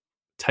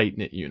tight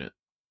knit unit.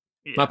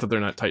 Yeah. Not that they're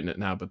not tight knit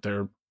now, but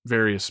their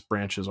various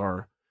branches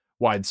are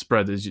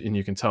widespread, and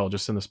you can tell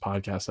just in this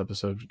podcast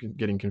episode,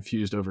 getting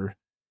confused over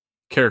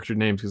character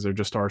names because there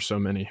just are so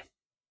many.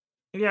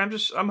 Yeah,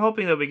 I'm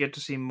hoping that we get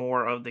to see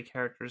more of the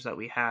characters that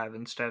we have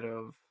instead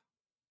of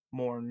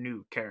more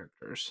new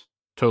characters.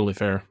 Totally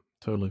fair.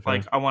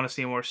 Like, I want to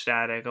see more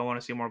Static. I want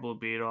to see more Blue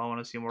Beetle. I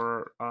want to see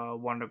more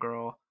Wonder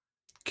Girl.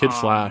 Kid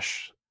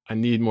Flash. I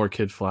need more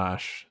Kid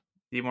Flash.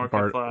 Kid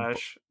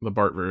Flash. The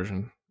Bart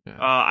version. Yeah.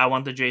 I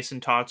want the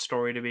Jason Todd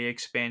story to be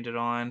expanded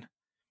on.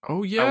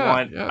 Oh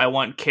yeah. I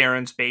want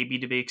Karen's baby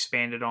to be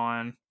expanded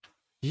on.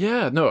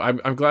 Yeah, no,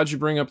 I'm glad you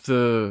bring up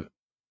the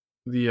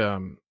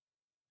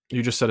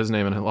you just said his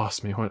name and it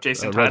lost me.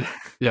 Jason Todd.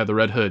 The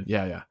Red Hood.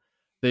 Yeah.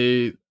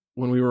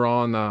 When we were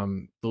on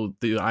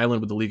the island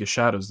with the League of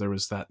Shadows, there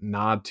was that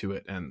nod to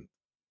it, and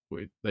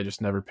they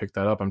just never picked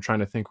that up. I'm trying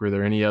to think, were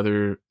there any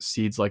other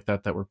seeds like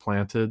that were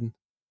planted?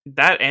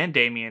 That and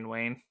Damian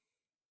Wayne.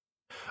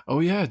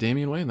 Oh yeah,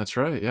 Damian Wayne. That's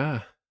right.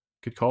 Yeah,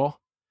 good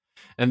call.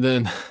 And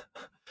then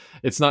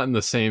it's not in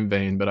the same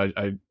vein, but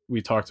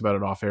we talked about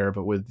it off air.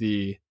 But with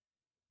the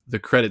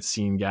credit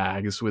scene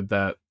gags, with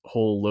that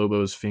whole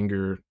Lobo's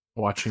finger,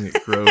 watching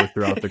it grow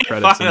throughout the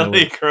credits.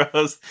 Finally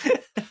grows.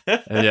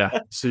 And yeah,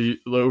 so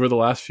over the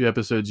last few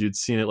episodes, you'd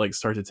seen it like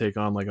start to take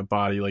on like a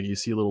body, like you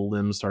see little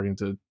limbs starting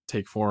to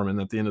take form, and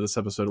at the end of this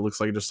episode, it looks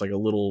like just like a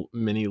little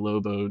mini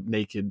Lobo,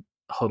 naked,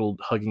 huddled,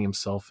 hugging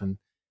himself, and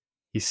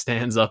he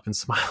stands up and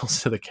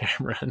smiles to the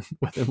camera, and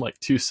within like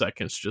 2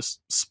 seconds,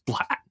 just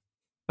splat.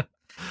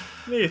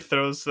 He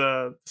throws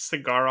a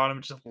cigar on him,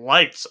 and just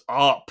lights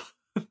up.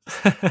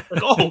 Like,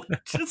 oh,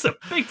 it's a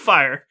big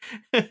fire.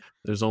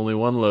 There's only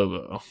one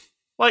Lobo.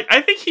 Like,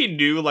 I think he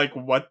knew like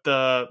what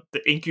the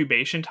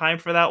incubation time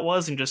for that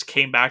was, and just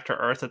came back to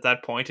Earth at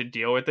that point to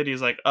deal with it.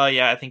 He's like, oh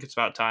yeah, I think it's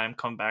about time.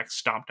 Come back,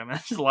 stomped him, and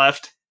just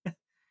left.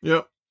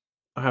 Yep,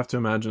 I have to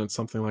imagine it's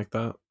something like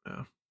that.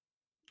 Yeah,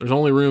 there's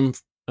only room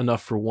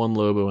enough for one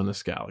Lobo in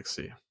this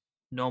galaxy.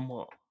 No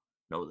more,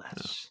 no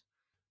less.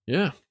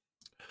 Yeah.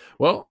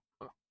 Well,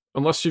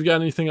 unless you've got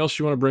anything else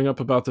you want to bring up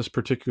about this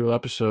particular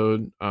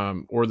episode,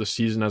 or the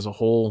season as a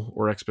whole,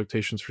 or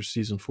expectations for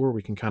season 4,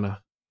 we can kind of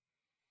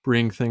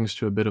bring things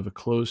to a bit of a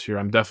close here.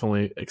 I'm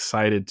definitely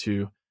excited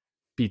to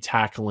be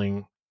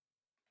tackling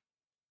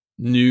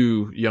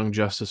new Young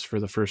Justice for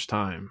the first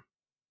time,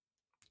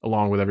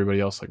 along with everybody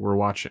else. Like, we're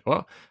watching.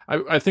 Well,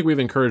 I think we've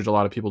encouraged a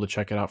lot of people to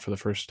check it out for the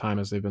first time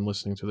as they've been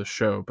listening to the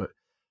show, but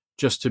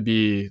just to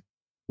be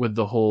with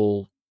the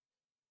whole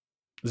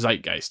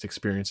zeitgeist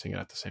experiencing it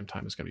at the same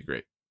time is going to be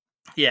great.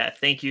 Yeah,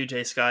 thank you,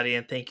 Jay Scotty,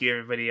 and thank you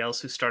everybody else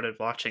who started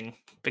watching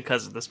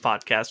because of this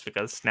podcast,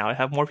 because now I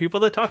have more people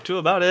to talk to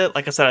about it.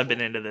 Like I said, I've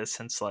been into this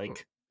since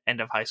like end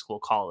of high school,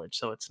 college,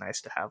 so it's nice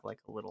to have like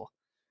a little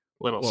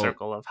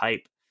circle of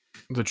hype.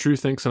 The true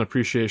thanks and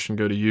appreciation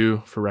go to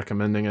you for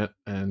recommending it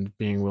and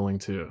being willing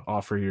to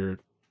offer your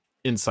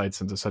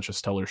insights into such a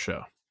stellar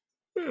show.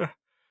 Yeah.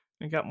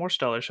 We got more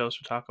stellar shows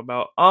to talk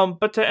about.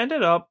 But to end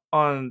it up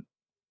on,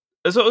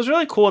 so it was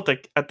really cool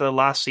at the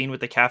last scene with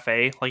the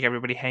cafe, like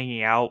everybody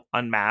hanging out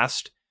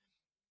unmasked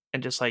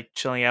and just like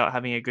chilling out,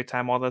 having a good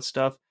time, all that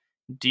stuff.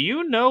 Do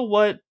you know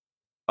what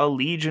a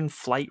Legion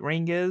flight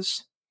ring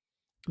is?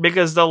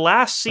 Because the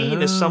last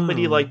scene is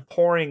somebody like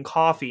pouring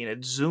coffee, and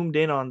it zoomed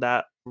in on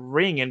that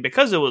ring, and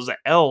because it was an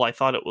L, I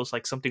thought it was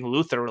like something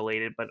Luthor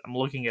related, but I'm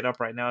looking it up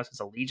right now. It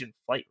says a Legion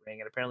flight ring,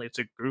 and apparently it's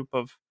a group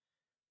of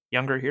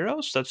younger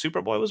heroes that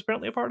Superboy was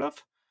apparently a part of.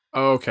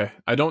 Oh, okay.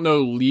 I don't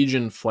know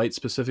Legion Flight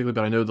specifically,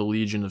 but I know the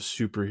Legion of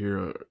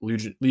Superheroes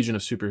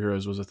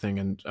was a thing,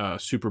 and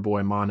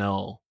Superboy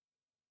Mon-El,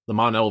 the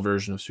Mon-El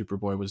version of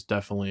Superboy was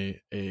definitely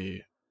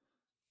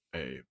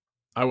I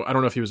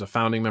don't know if he was a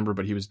founding member,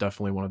 but he was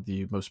definitely one of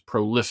the most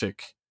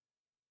prolific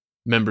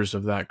members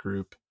of that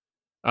group.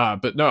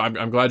 But no,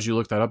 I'm glad you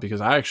looked that up,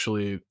 because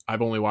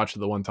I've only watched it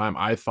the one time.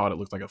 I thought it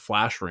looked like a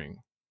flash ring.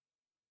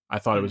 I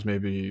thought it was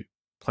maybe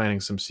planting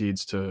some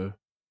seeds to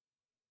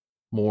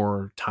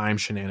more time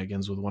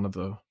shenanigans with one of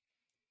the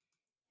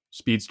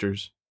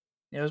speedsters.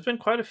 Yeah, there's been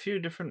quite a few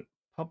different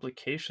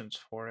publications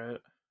for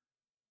it.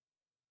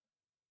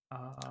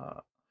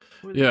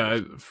 Yeah,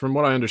 from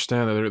what I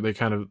understand, they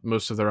kind of,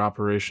 most of their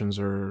operations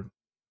are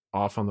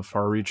off on the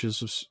far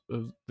reaches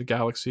of the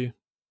galaxy.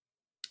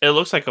 It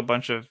looks like a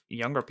bunch of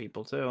younger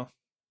people too.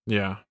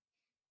 Yeah.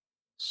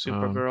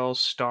 Supergirl,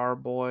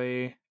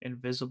 Starboy,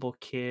 Invisible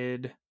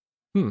Kid,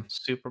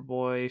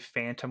 Superboy,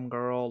 Phantom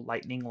Girl,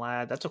 Lightning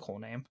Lad. That's a cool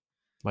name.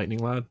 Lightning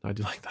Lad? I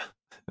do like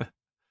that.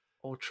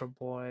 Ultra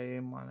Boy,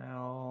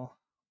 Mon-El,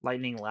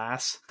 Lightning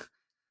Lass.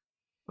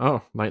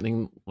 Oh,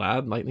 Lightning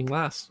Lad, Lightning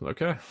Lass.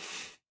 Okay.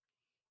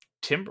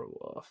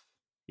 Timberwolf.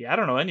 Yeah, I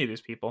don't know any of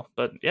these people,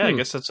 but yeah, I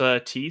guess that's a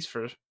tease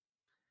for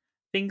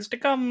things to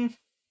come.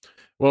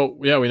 Well,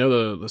 yeah, we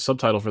know the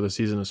subtitle for the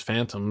season is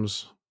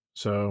Phantoms.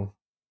 So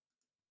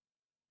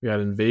we got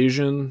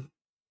Invasion,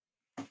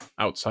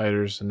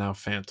 Outsiders, and now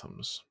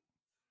Phantoms.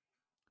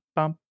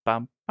 Bum,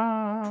 bum,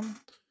 bum.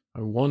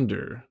 I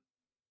wonder.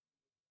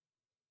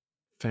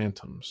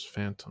 Phantoms.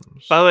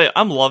 By the way,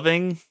 I'm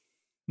loving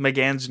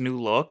M'gann's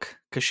new look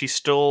because she's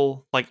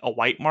still like a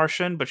white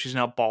Martian, but she's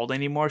not bald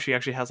anymore. She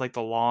actually has like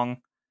the long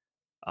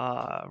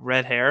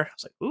red hair. I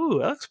was like, ooh,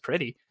 that looks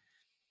pretty.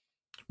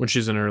 When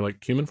she's in her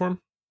like human form?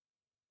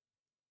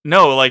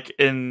 No, like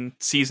in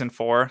season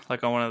 4,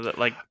 like on one of the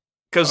like,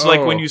 because like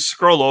when you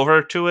scroll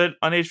over to it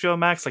on HBO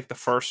Max, like the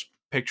first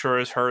picture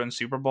is her and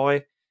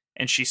Superboy,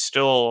 and she's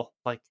still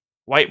like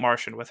white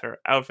Martian with her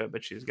outfit,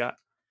 but she's got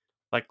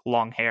like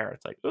long hair.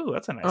 It's like, ooh,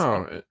 that's a nice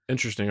look.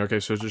 Interesting. Okay,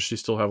 so does she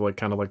still have like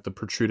kind of like the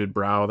protruded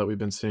brow that we've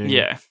been seeing?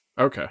 Yeah.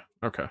 Okay.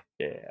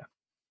 Yeah.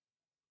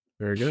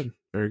 Very good.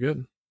 Very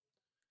good.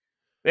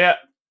 Yeah.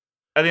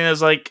 I think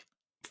there's like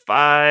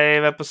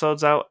 5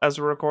 episodes out as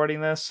we're recording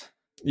this.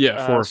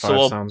 Yeah, 4 or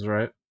 5 sounds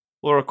right.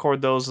 We'll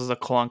record those as a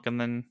clunk and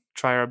then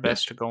try our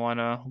best to go on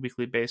a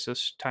weekly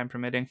basis, time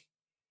permitting.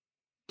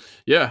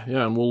 Yeah,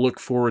 and we'll look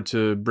forward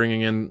to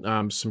bringing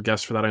in some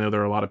guests for that. I know there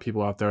are a lot of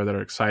people out there that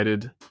are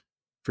excited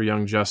for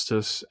Young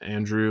Justice.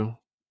 Andrew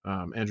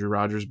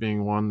Rogers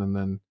being one, and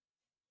then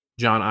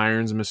John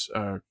Irons,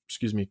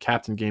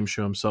 Captain Game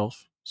Show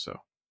himself. So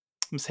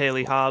Miss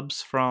Haley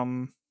Hobbs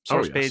from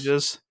Source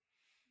Pages.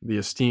 The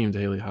esteemed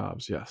Haley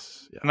Hobbs,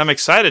 yes. And I'm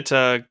excited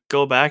to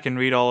go back and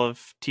read all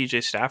of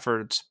TJ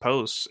Stafford's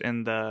posts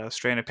in the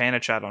Stranded Panda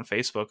chat on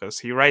Facebook, because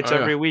he writes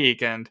every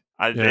week, and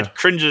it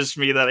cringes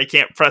me that I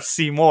can't press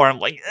see more. I'm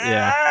like,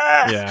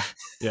 yeah.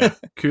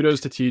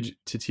 Kudos to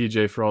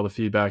TJ for all the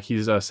feedback.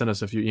 He's sent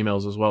us a few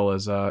emails, as well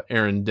as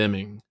Aaron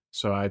Dimming.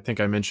 So I think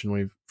I mentioned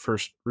when we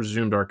first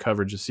resumed our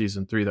coverage of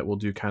season 3 that we'll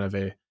do kind of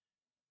a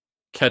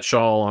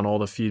catch-all on all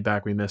the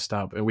feedback we missed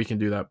out, and we can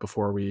do that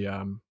before we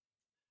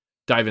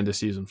dive into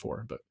season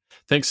 4. But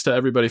thanks to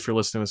everybody for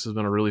listening. This has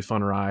been a really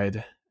fun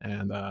ride,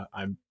 and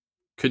I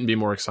couldn't be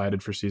more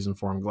excited for season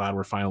 4. I'm glad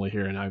we're finally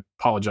here, and I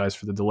apologize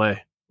for the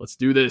delay. Let's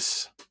do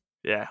this.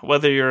 Yeah,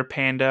 whether you're a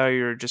panda or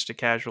you're just a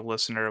casual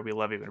listener, we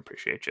love you and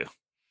appreciate you.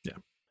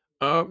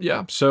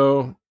 Yeah.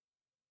 So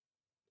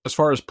as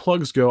far as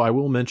plugs go, I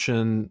will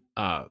mention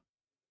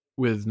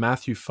with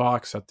Matthew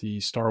Fox at the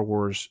Star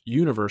Wars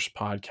Universe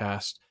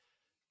podcast,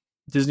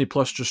 Disney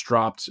Plus just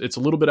dropped. It's a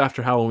little bit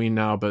after Halloween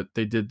now, but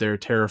they did their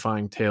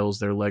Terrifying Tales,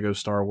 their Lego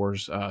Star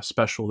Wars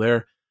special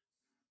there.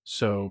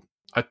 So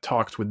I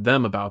talked with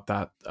them about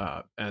that,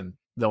 and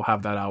they'll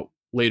have that out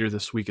later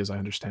this week, as I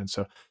understand.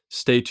 So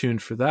stay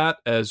tuned for that,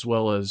 as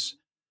well as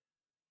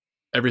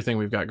everything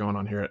we've got going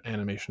on here at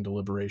Animation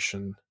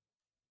Deliberation.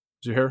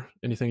 Zuhair,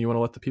 anything you want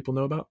to let the people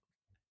know about?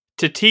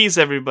 To tease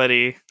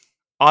everybody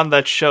on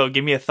that show,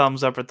 give me a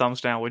thumbs up or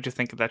thumbs down. What'd you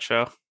think of that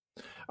show?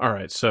 All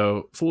right,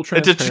 so full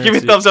transparency. Just give me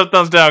a thumbs up,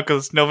 thumbs down,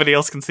 because nobody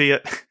else can see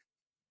it.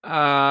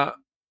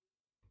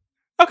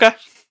 Okay.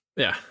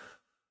 Yeah.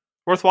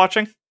 Worth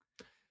watching?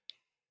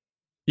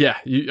 Yeah,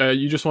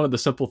 you just wanted the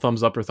simple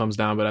thumbs up or thumbs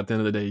down, but at the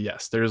end of the day,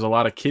 yes, there's a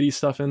lot of kiddie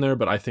stuff in there,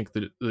 but I think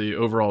the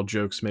overall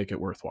jokes make it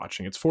worth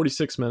watching. It's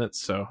 46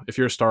 minutes, so if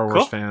you're a Star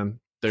Wars fan,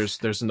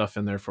 there's enough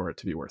in there for it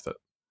to be worth it.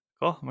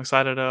 Cool. I'm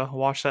excited to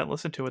watch that and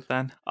listen to it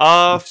then.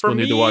 Still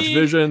need to watch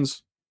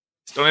Visions.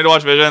 Still need to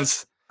watch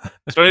Visions.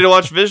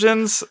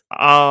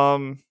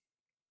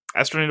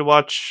 I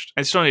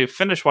still need to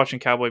finish watching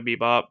Cowboy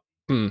Bebop.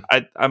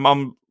 I'm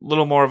a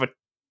little more of a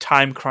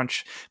time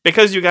crunch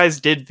because you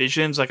guys did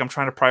Visions. Like, I'm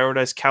trying to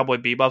prioritize Cowboy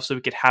Bebop so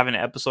we could have an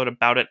episode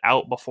about it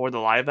out before the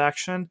live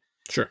action.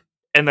 Sure.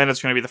 And then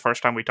it's going to be the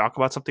first time we talk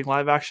about something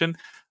live action.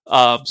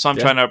 So I'm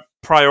trying to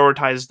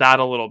prioritize that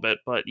a little bit.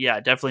 But yeah,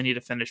 definitely need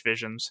to finish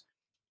Visions.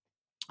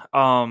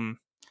 And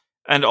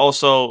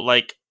also,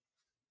 like,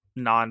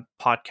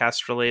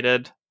 non-podcast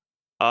related,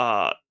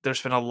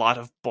 there's been a lot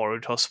of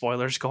Boruto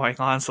spoilers going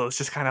on, so it's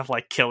just kind of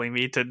like killing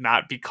me to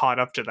not be caught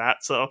up to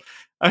that. So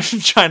I'm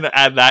trying to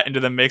add that into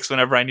the mix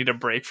whenever I need a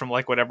break from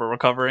like whatever we're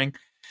covering.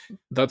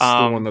 That's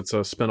the one that's a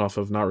spinoff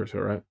of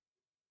Naruto, right?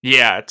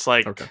 Yeah, it's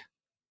like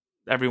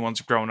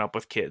everyone's grown up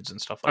with kids and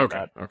stuff like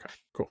that. Okay,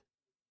 cool.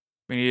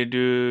 We need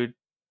to do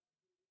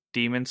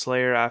Demon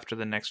Slayer after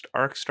the next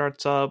arc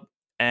starts up,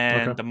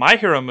 and the My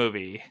Hero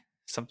movie,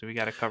 something we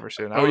got to cover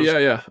soon.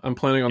 Yeah. I'm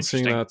planning on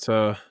seeing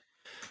that.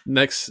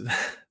 Next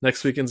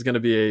weekend's going to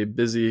be a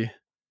busy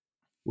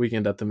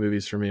weekend at the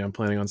movies for me. I'm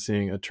planning on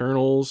seeing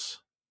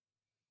Eternals.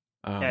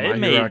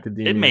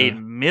 It made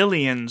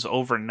millions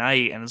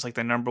overnight, and it's like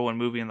the #1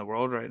 movie in the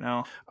world right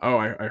now. Oh,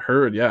 I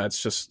heard. Yeah,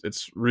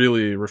 it's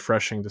really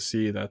refreshing to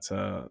see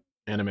that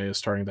anime is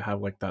starting to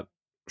have like that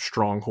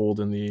stronghold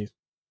in the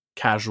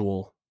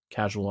casual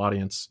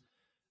audience.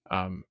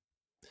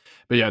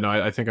 But yeah, no,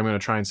 I think I'm going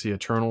to try and see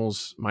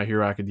Eternals, My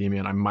Hero Academia,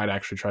 and I might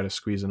actually try to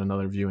squeeze in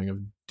another viewing of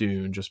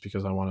Dune, just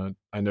because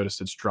I noticed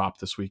its drop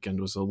this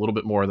weekend was a little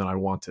bit more than I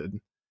wanted.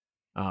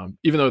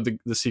 Even though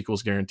the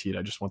sequel's guaranteed,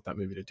 I just want that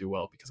movie to do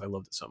well because I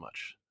loved it so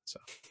much. So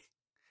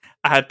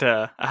I had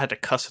to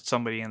cuss at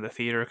somebody in the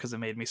theater because it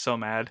made me so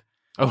mad.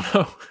 Oh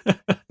no.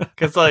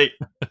 Because like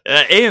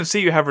at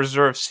AMC, you have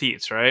reserved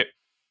seats, right?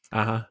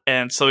 Uh-huh.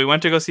 And so we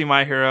went to go see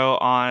My Hero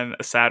on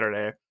a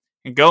Saturday,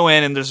 and go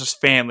in, and there's this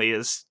family,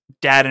 his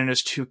dad and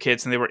his 2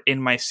 kids, and they were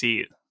in my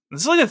seat.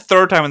 This is like the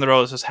 3rd time in the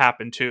row this has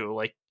happened too.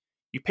 Like,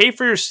 you pay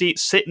for your seat,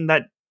 sit in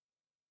that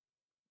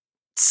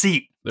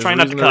seat, There's try a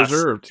not to reason they're cuss.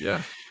 reserved.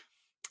 Yeah.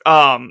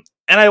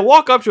 And I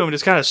walk up to him and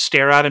just kind of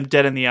stare at him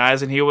dead in the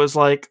eyes, and he was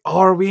like, "Oh,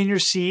 are we in your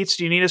seats?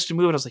 Do you need us to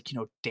move?" And I was like,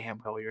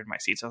 damn well you're in my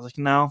seats. I was like,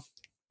 "No,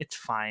 it's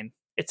fine.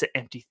 It's an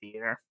empty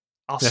theater.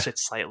 I'll Yeah. sit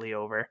slightly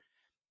over."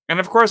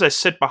 And of course, I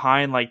sit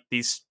behind like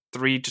these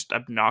 3 just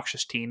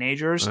obnoxious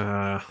teenagers.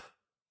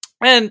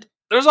 And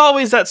there's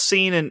always that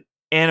scene in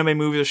anime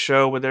movies or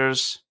show where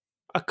there's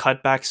a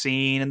cutback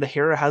scene and the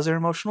hero has their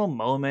emotional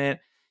moment.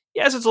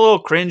 Yes, it's a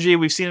little cringy.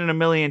 We've seen it a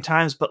million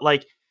times, but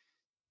like,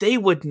 they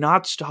would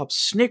not stop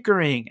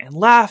snickering and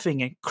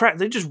laughing and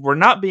They just were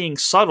not being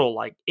subtle,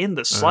 like in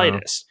the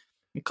slightest.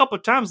 A couple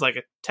of times, like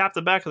I tapped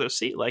the back of their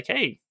seat, like,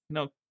 "Hey,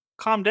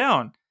 calm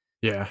down."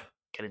 Yeah.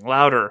 Getting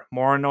louder,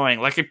 more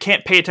annoying. Like, I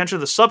can't pay attention to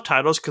the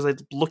subtitles because I'm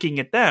looking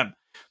at them.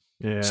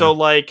 Yeah. So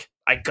like,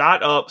 I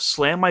got up,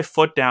 slammed my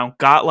foot down,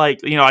 got like,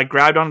 I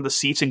grabbed onto the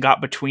seats and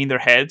got between their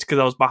heads because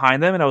I was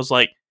behind them, and I was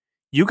like,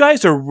 "You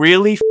guys are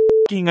really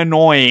fucking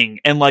annoying,"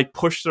 and like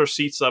pushed their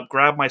seats up,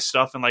 grabbed my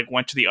stuff, and like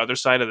went to the other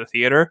side of the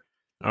theater.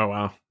 Oh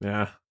wow.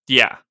 Yeah.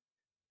 Yeah.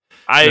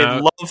 I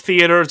love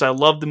theaters. I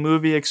love the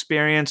movie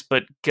experience,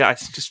 but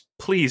guys, just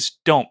please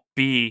don't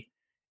be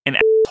an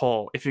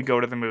asshole if you go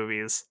to the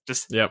movies.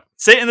 Just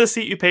sit in the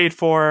seat you paid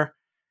for.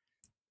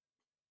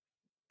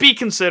 Be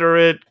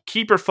considerate.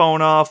 Keep your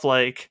phone off.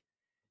 Like,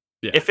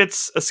 if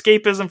it's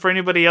escapism for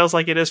anybody else,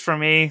 like it is for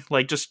me,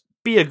 like, just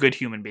be a good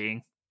human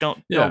being.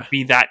 Don't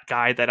be that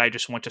guy that I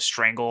just want to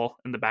strangle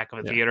in the back of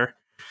a theater.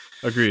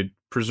 Agreed.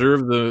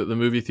 Preserve the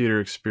movie theater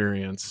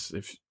experience.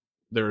 If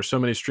there are so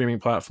many streaming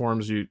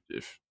platforms,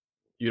 if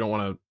you don't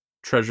want to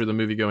treasure the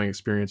movie going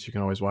experience, you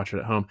can always watch it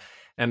at home.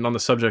 And on the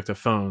subject of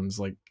phones,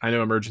 like, I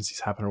know emergencies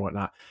happen or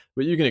whatnot,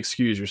 but you can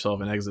excuse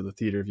yourself and exit the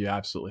theater if you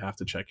absolutely have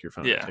to check your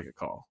phone and take a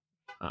call.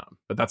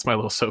 But that's my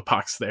little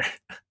soapbox there.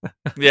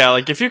 Yeah,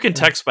 like, if you can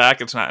text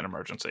back, it's not an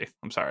emergency.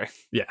 I'm sorry.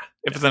 Yeah.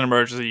 If it's an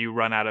emergency, you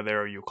run out of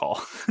there or you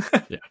call.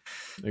 Yeah,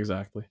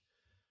 exactly.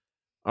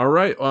 All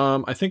right.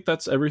 I think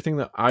that's everything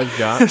that I've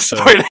got.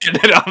 Sorry to end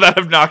it on that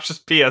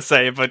obnoxious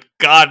PSA, but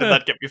God, did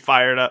that get me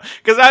fired up.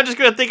 Because I'm just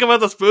going to think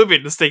about this movie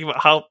and just think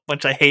about how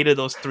much I hated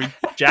those 3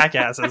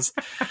 jackasses.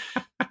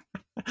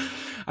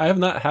 I have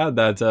not had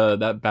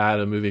that bad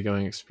a movie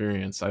going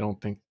experience. I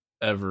don't think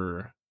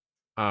ever.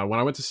 When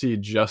I went to see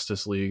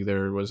Justice League,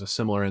 there was a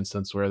similar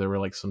instance where there were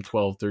like some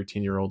 12,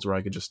 13-year-olds where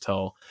I could just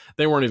tell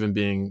they weren't even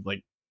being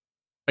like,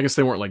 I guess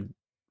they weren't like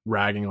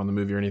ragging on the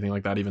movie or anything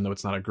like that, even though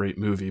it's not a great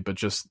movie, but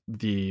just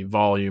the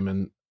volume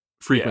and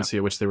frequency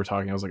at which they were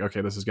talking, I was like,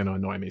 okay, this is going to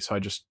annoy me. So I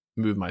just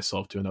moved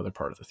myself to another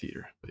part of the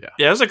theater. But yeah,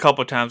 there's a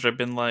couple of times where I've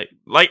been like,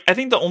 I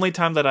think the only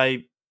time that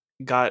I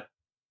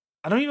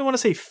don't even want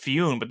to say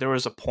fume, but there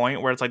was a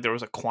point where it's like there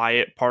was a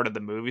quiet part of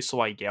the movie, so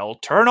I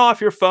yelled, "Turn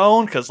off your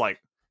phone," because like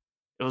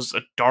it was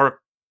a dark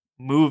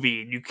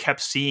movie and you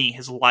kept seeing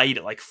his light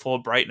at like full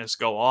brightness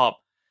go up.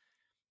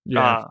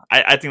 Yeah,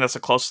 I think that's the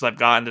closest I've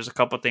gotten. There's a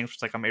couple of things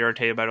which, like, I'm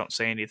irritated, but I don't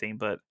say anything.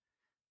 But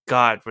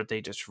God, were they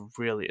just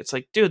really? It's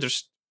like, dude,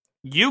 there's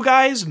you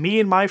guys,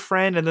 me and my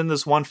friend, and then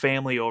this one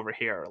family over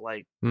here.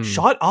 Like,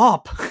 shut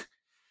up.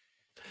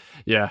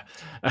 Yeah,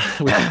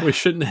 we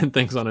shouldn't end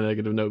things on a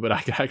negative note, but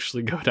I could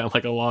actually go down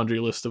like a laundry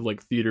list of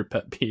like theater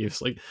pet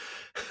peeves. Like,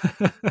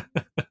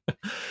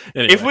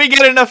 anyway. If we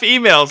get enough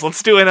emails,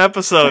 let's do an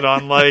episode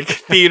on like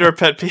theater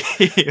pet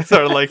peeves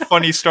or like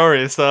funny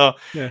stories. So,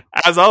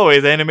 as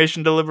always,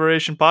 Animation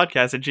Deliberation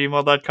Podcast at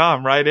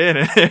gmail.com. Write in.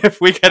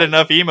 If we get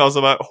enough emails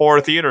about horror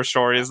theater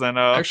stories, then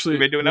actually we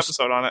may do an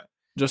episode on it.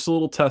 Just a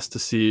little test to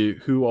see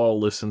who all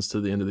listens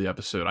to the end of the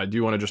episode. I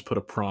do want to just put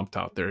a prompt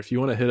out there. If you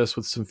want to hit us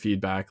with some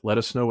feedback, let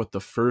us know what the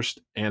first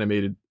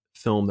animated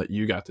film that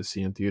you got to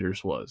see in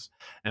theaters was.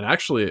 And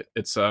actually,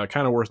 it's kind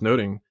of worth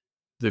noting,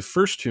 the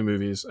first 2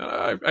 movies,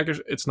 I guess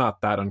it's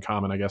not that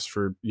uncommon, I guess,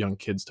 for young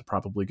kids to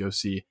probably go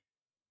see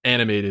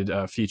animated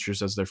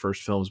features as their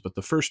first films. But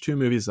the first 2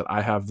 movies that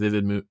I have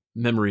vivid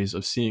memories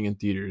of seeing in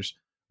theaters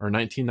are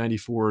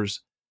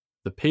 1994's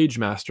The Page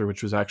Master,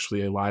 which was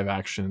actually a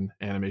live-action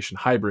animation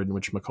hybrid in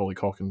which Macaulay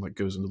Culkin like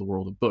goes into the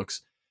world of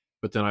books.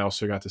 But then I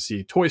also got to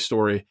see Toy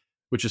Story,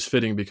 which is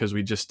fitting because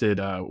we just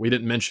did, we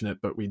didn't mention it,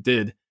 but we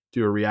did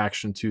do a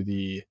reaction to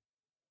the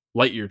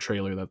Lightyear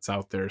trailer that's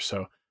out there.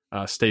 So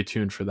stay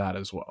tuned for that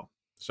as well.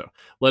 So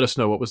let us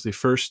know, what was the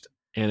first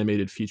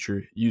animated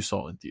feature you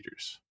saw in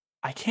theaters?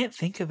 I can't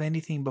think of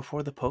anything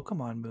before the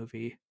Pokemon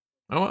movie.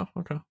 Oh, well,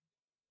 okay.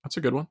 That's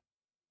a good one.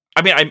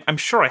 I mean, I'm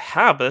sure I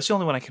have, but that's the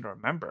only one I can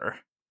remember.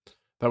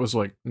 That was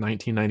like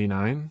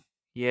 1999?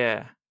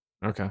 Yeah.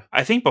 Okay.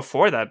 I think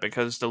before that,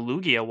 because the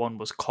Lugia one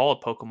was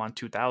called Pokemon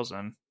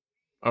 2000.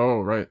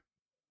 Oh, right.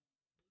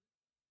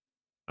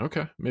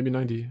 Okay, maybe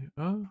 90.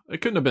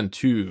 It couldn't have been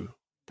too...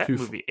 That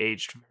movie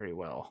aged very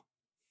well.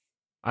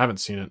 I haven't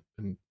seen it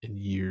in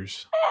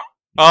years.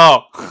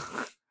 Oh!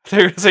 So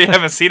you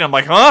haven't seen it. I'm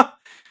like, huh?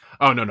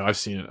 Oh no, I've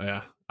seen it.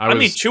 Yeah, I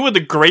mean, two of the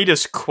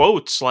greatest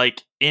quotes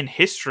like in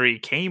history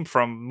came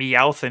from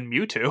Meowth and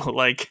Mewtwo.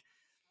 Like,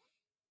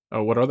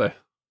 oh, what are they?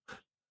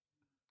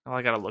 Oh,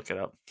 I gotta look it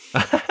up.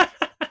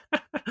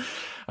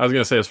 I was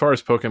gonna say, as far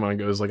as Pokemon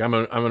goes, like I'm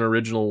an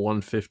original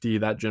 150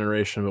 that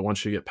generation, but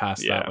once you get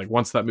past that, like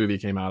once that movie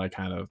came out,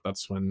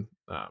 that's when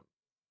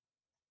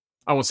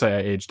I won't say I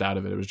aged out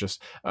of it. It was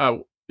just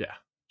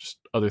just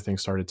other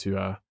things started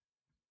to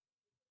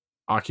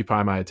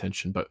occupy my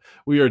attention. But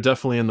we are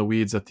definitely in the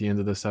weeds at the end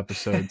of this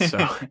episode.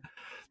 So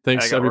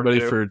thanks everybody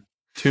for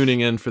tuning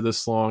in for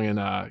this long,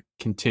 and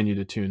continue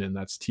to tune in.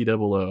 That's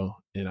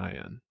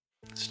TOONIN.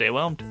 Stay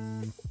whelmed.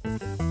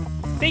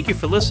 Thank you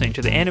for listening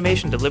to the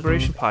Animation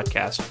Deliberation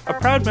Podcast, a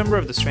proud member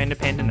of the Stranded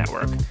Panda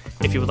Network.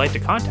 If you would like to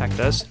contact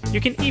us,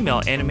 you can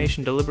email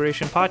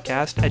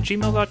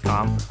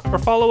animationdeliberationpodcast@gmail.com or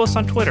follow us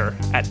on Twitter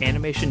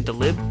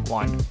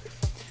 @animationdelib1.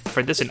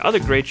 For this and other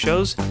great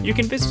shows, you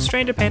can visit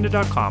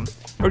strandedpanda.com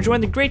or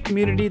join the great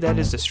community that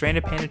is the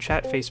Stranded Panda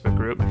Chat Facebook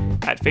group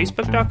at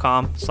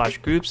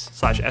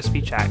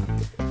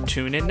facebook.com/groups/svchat.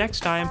 Tune in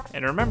next time,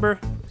 and remember,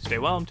 stay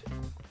whelmed.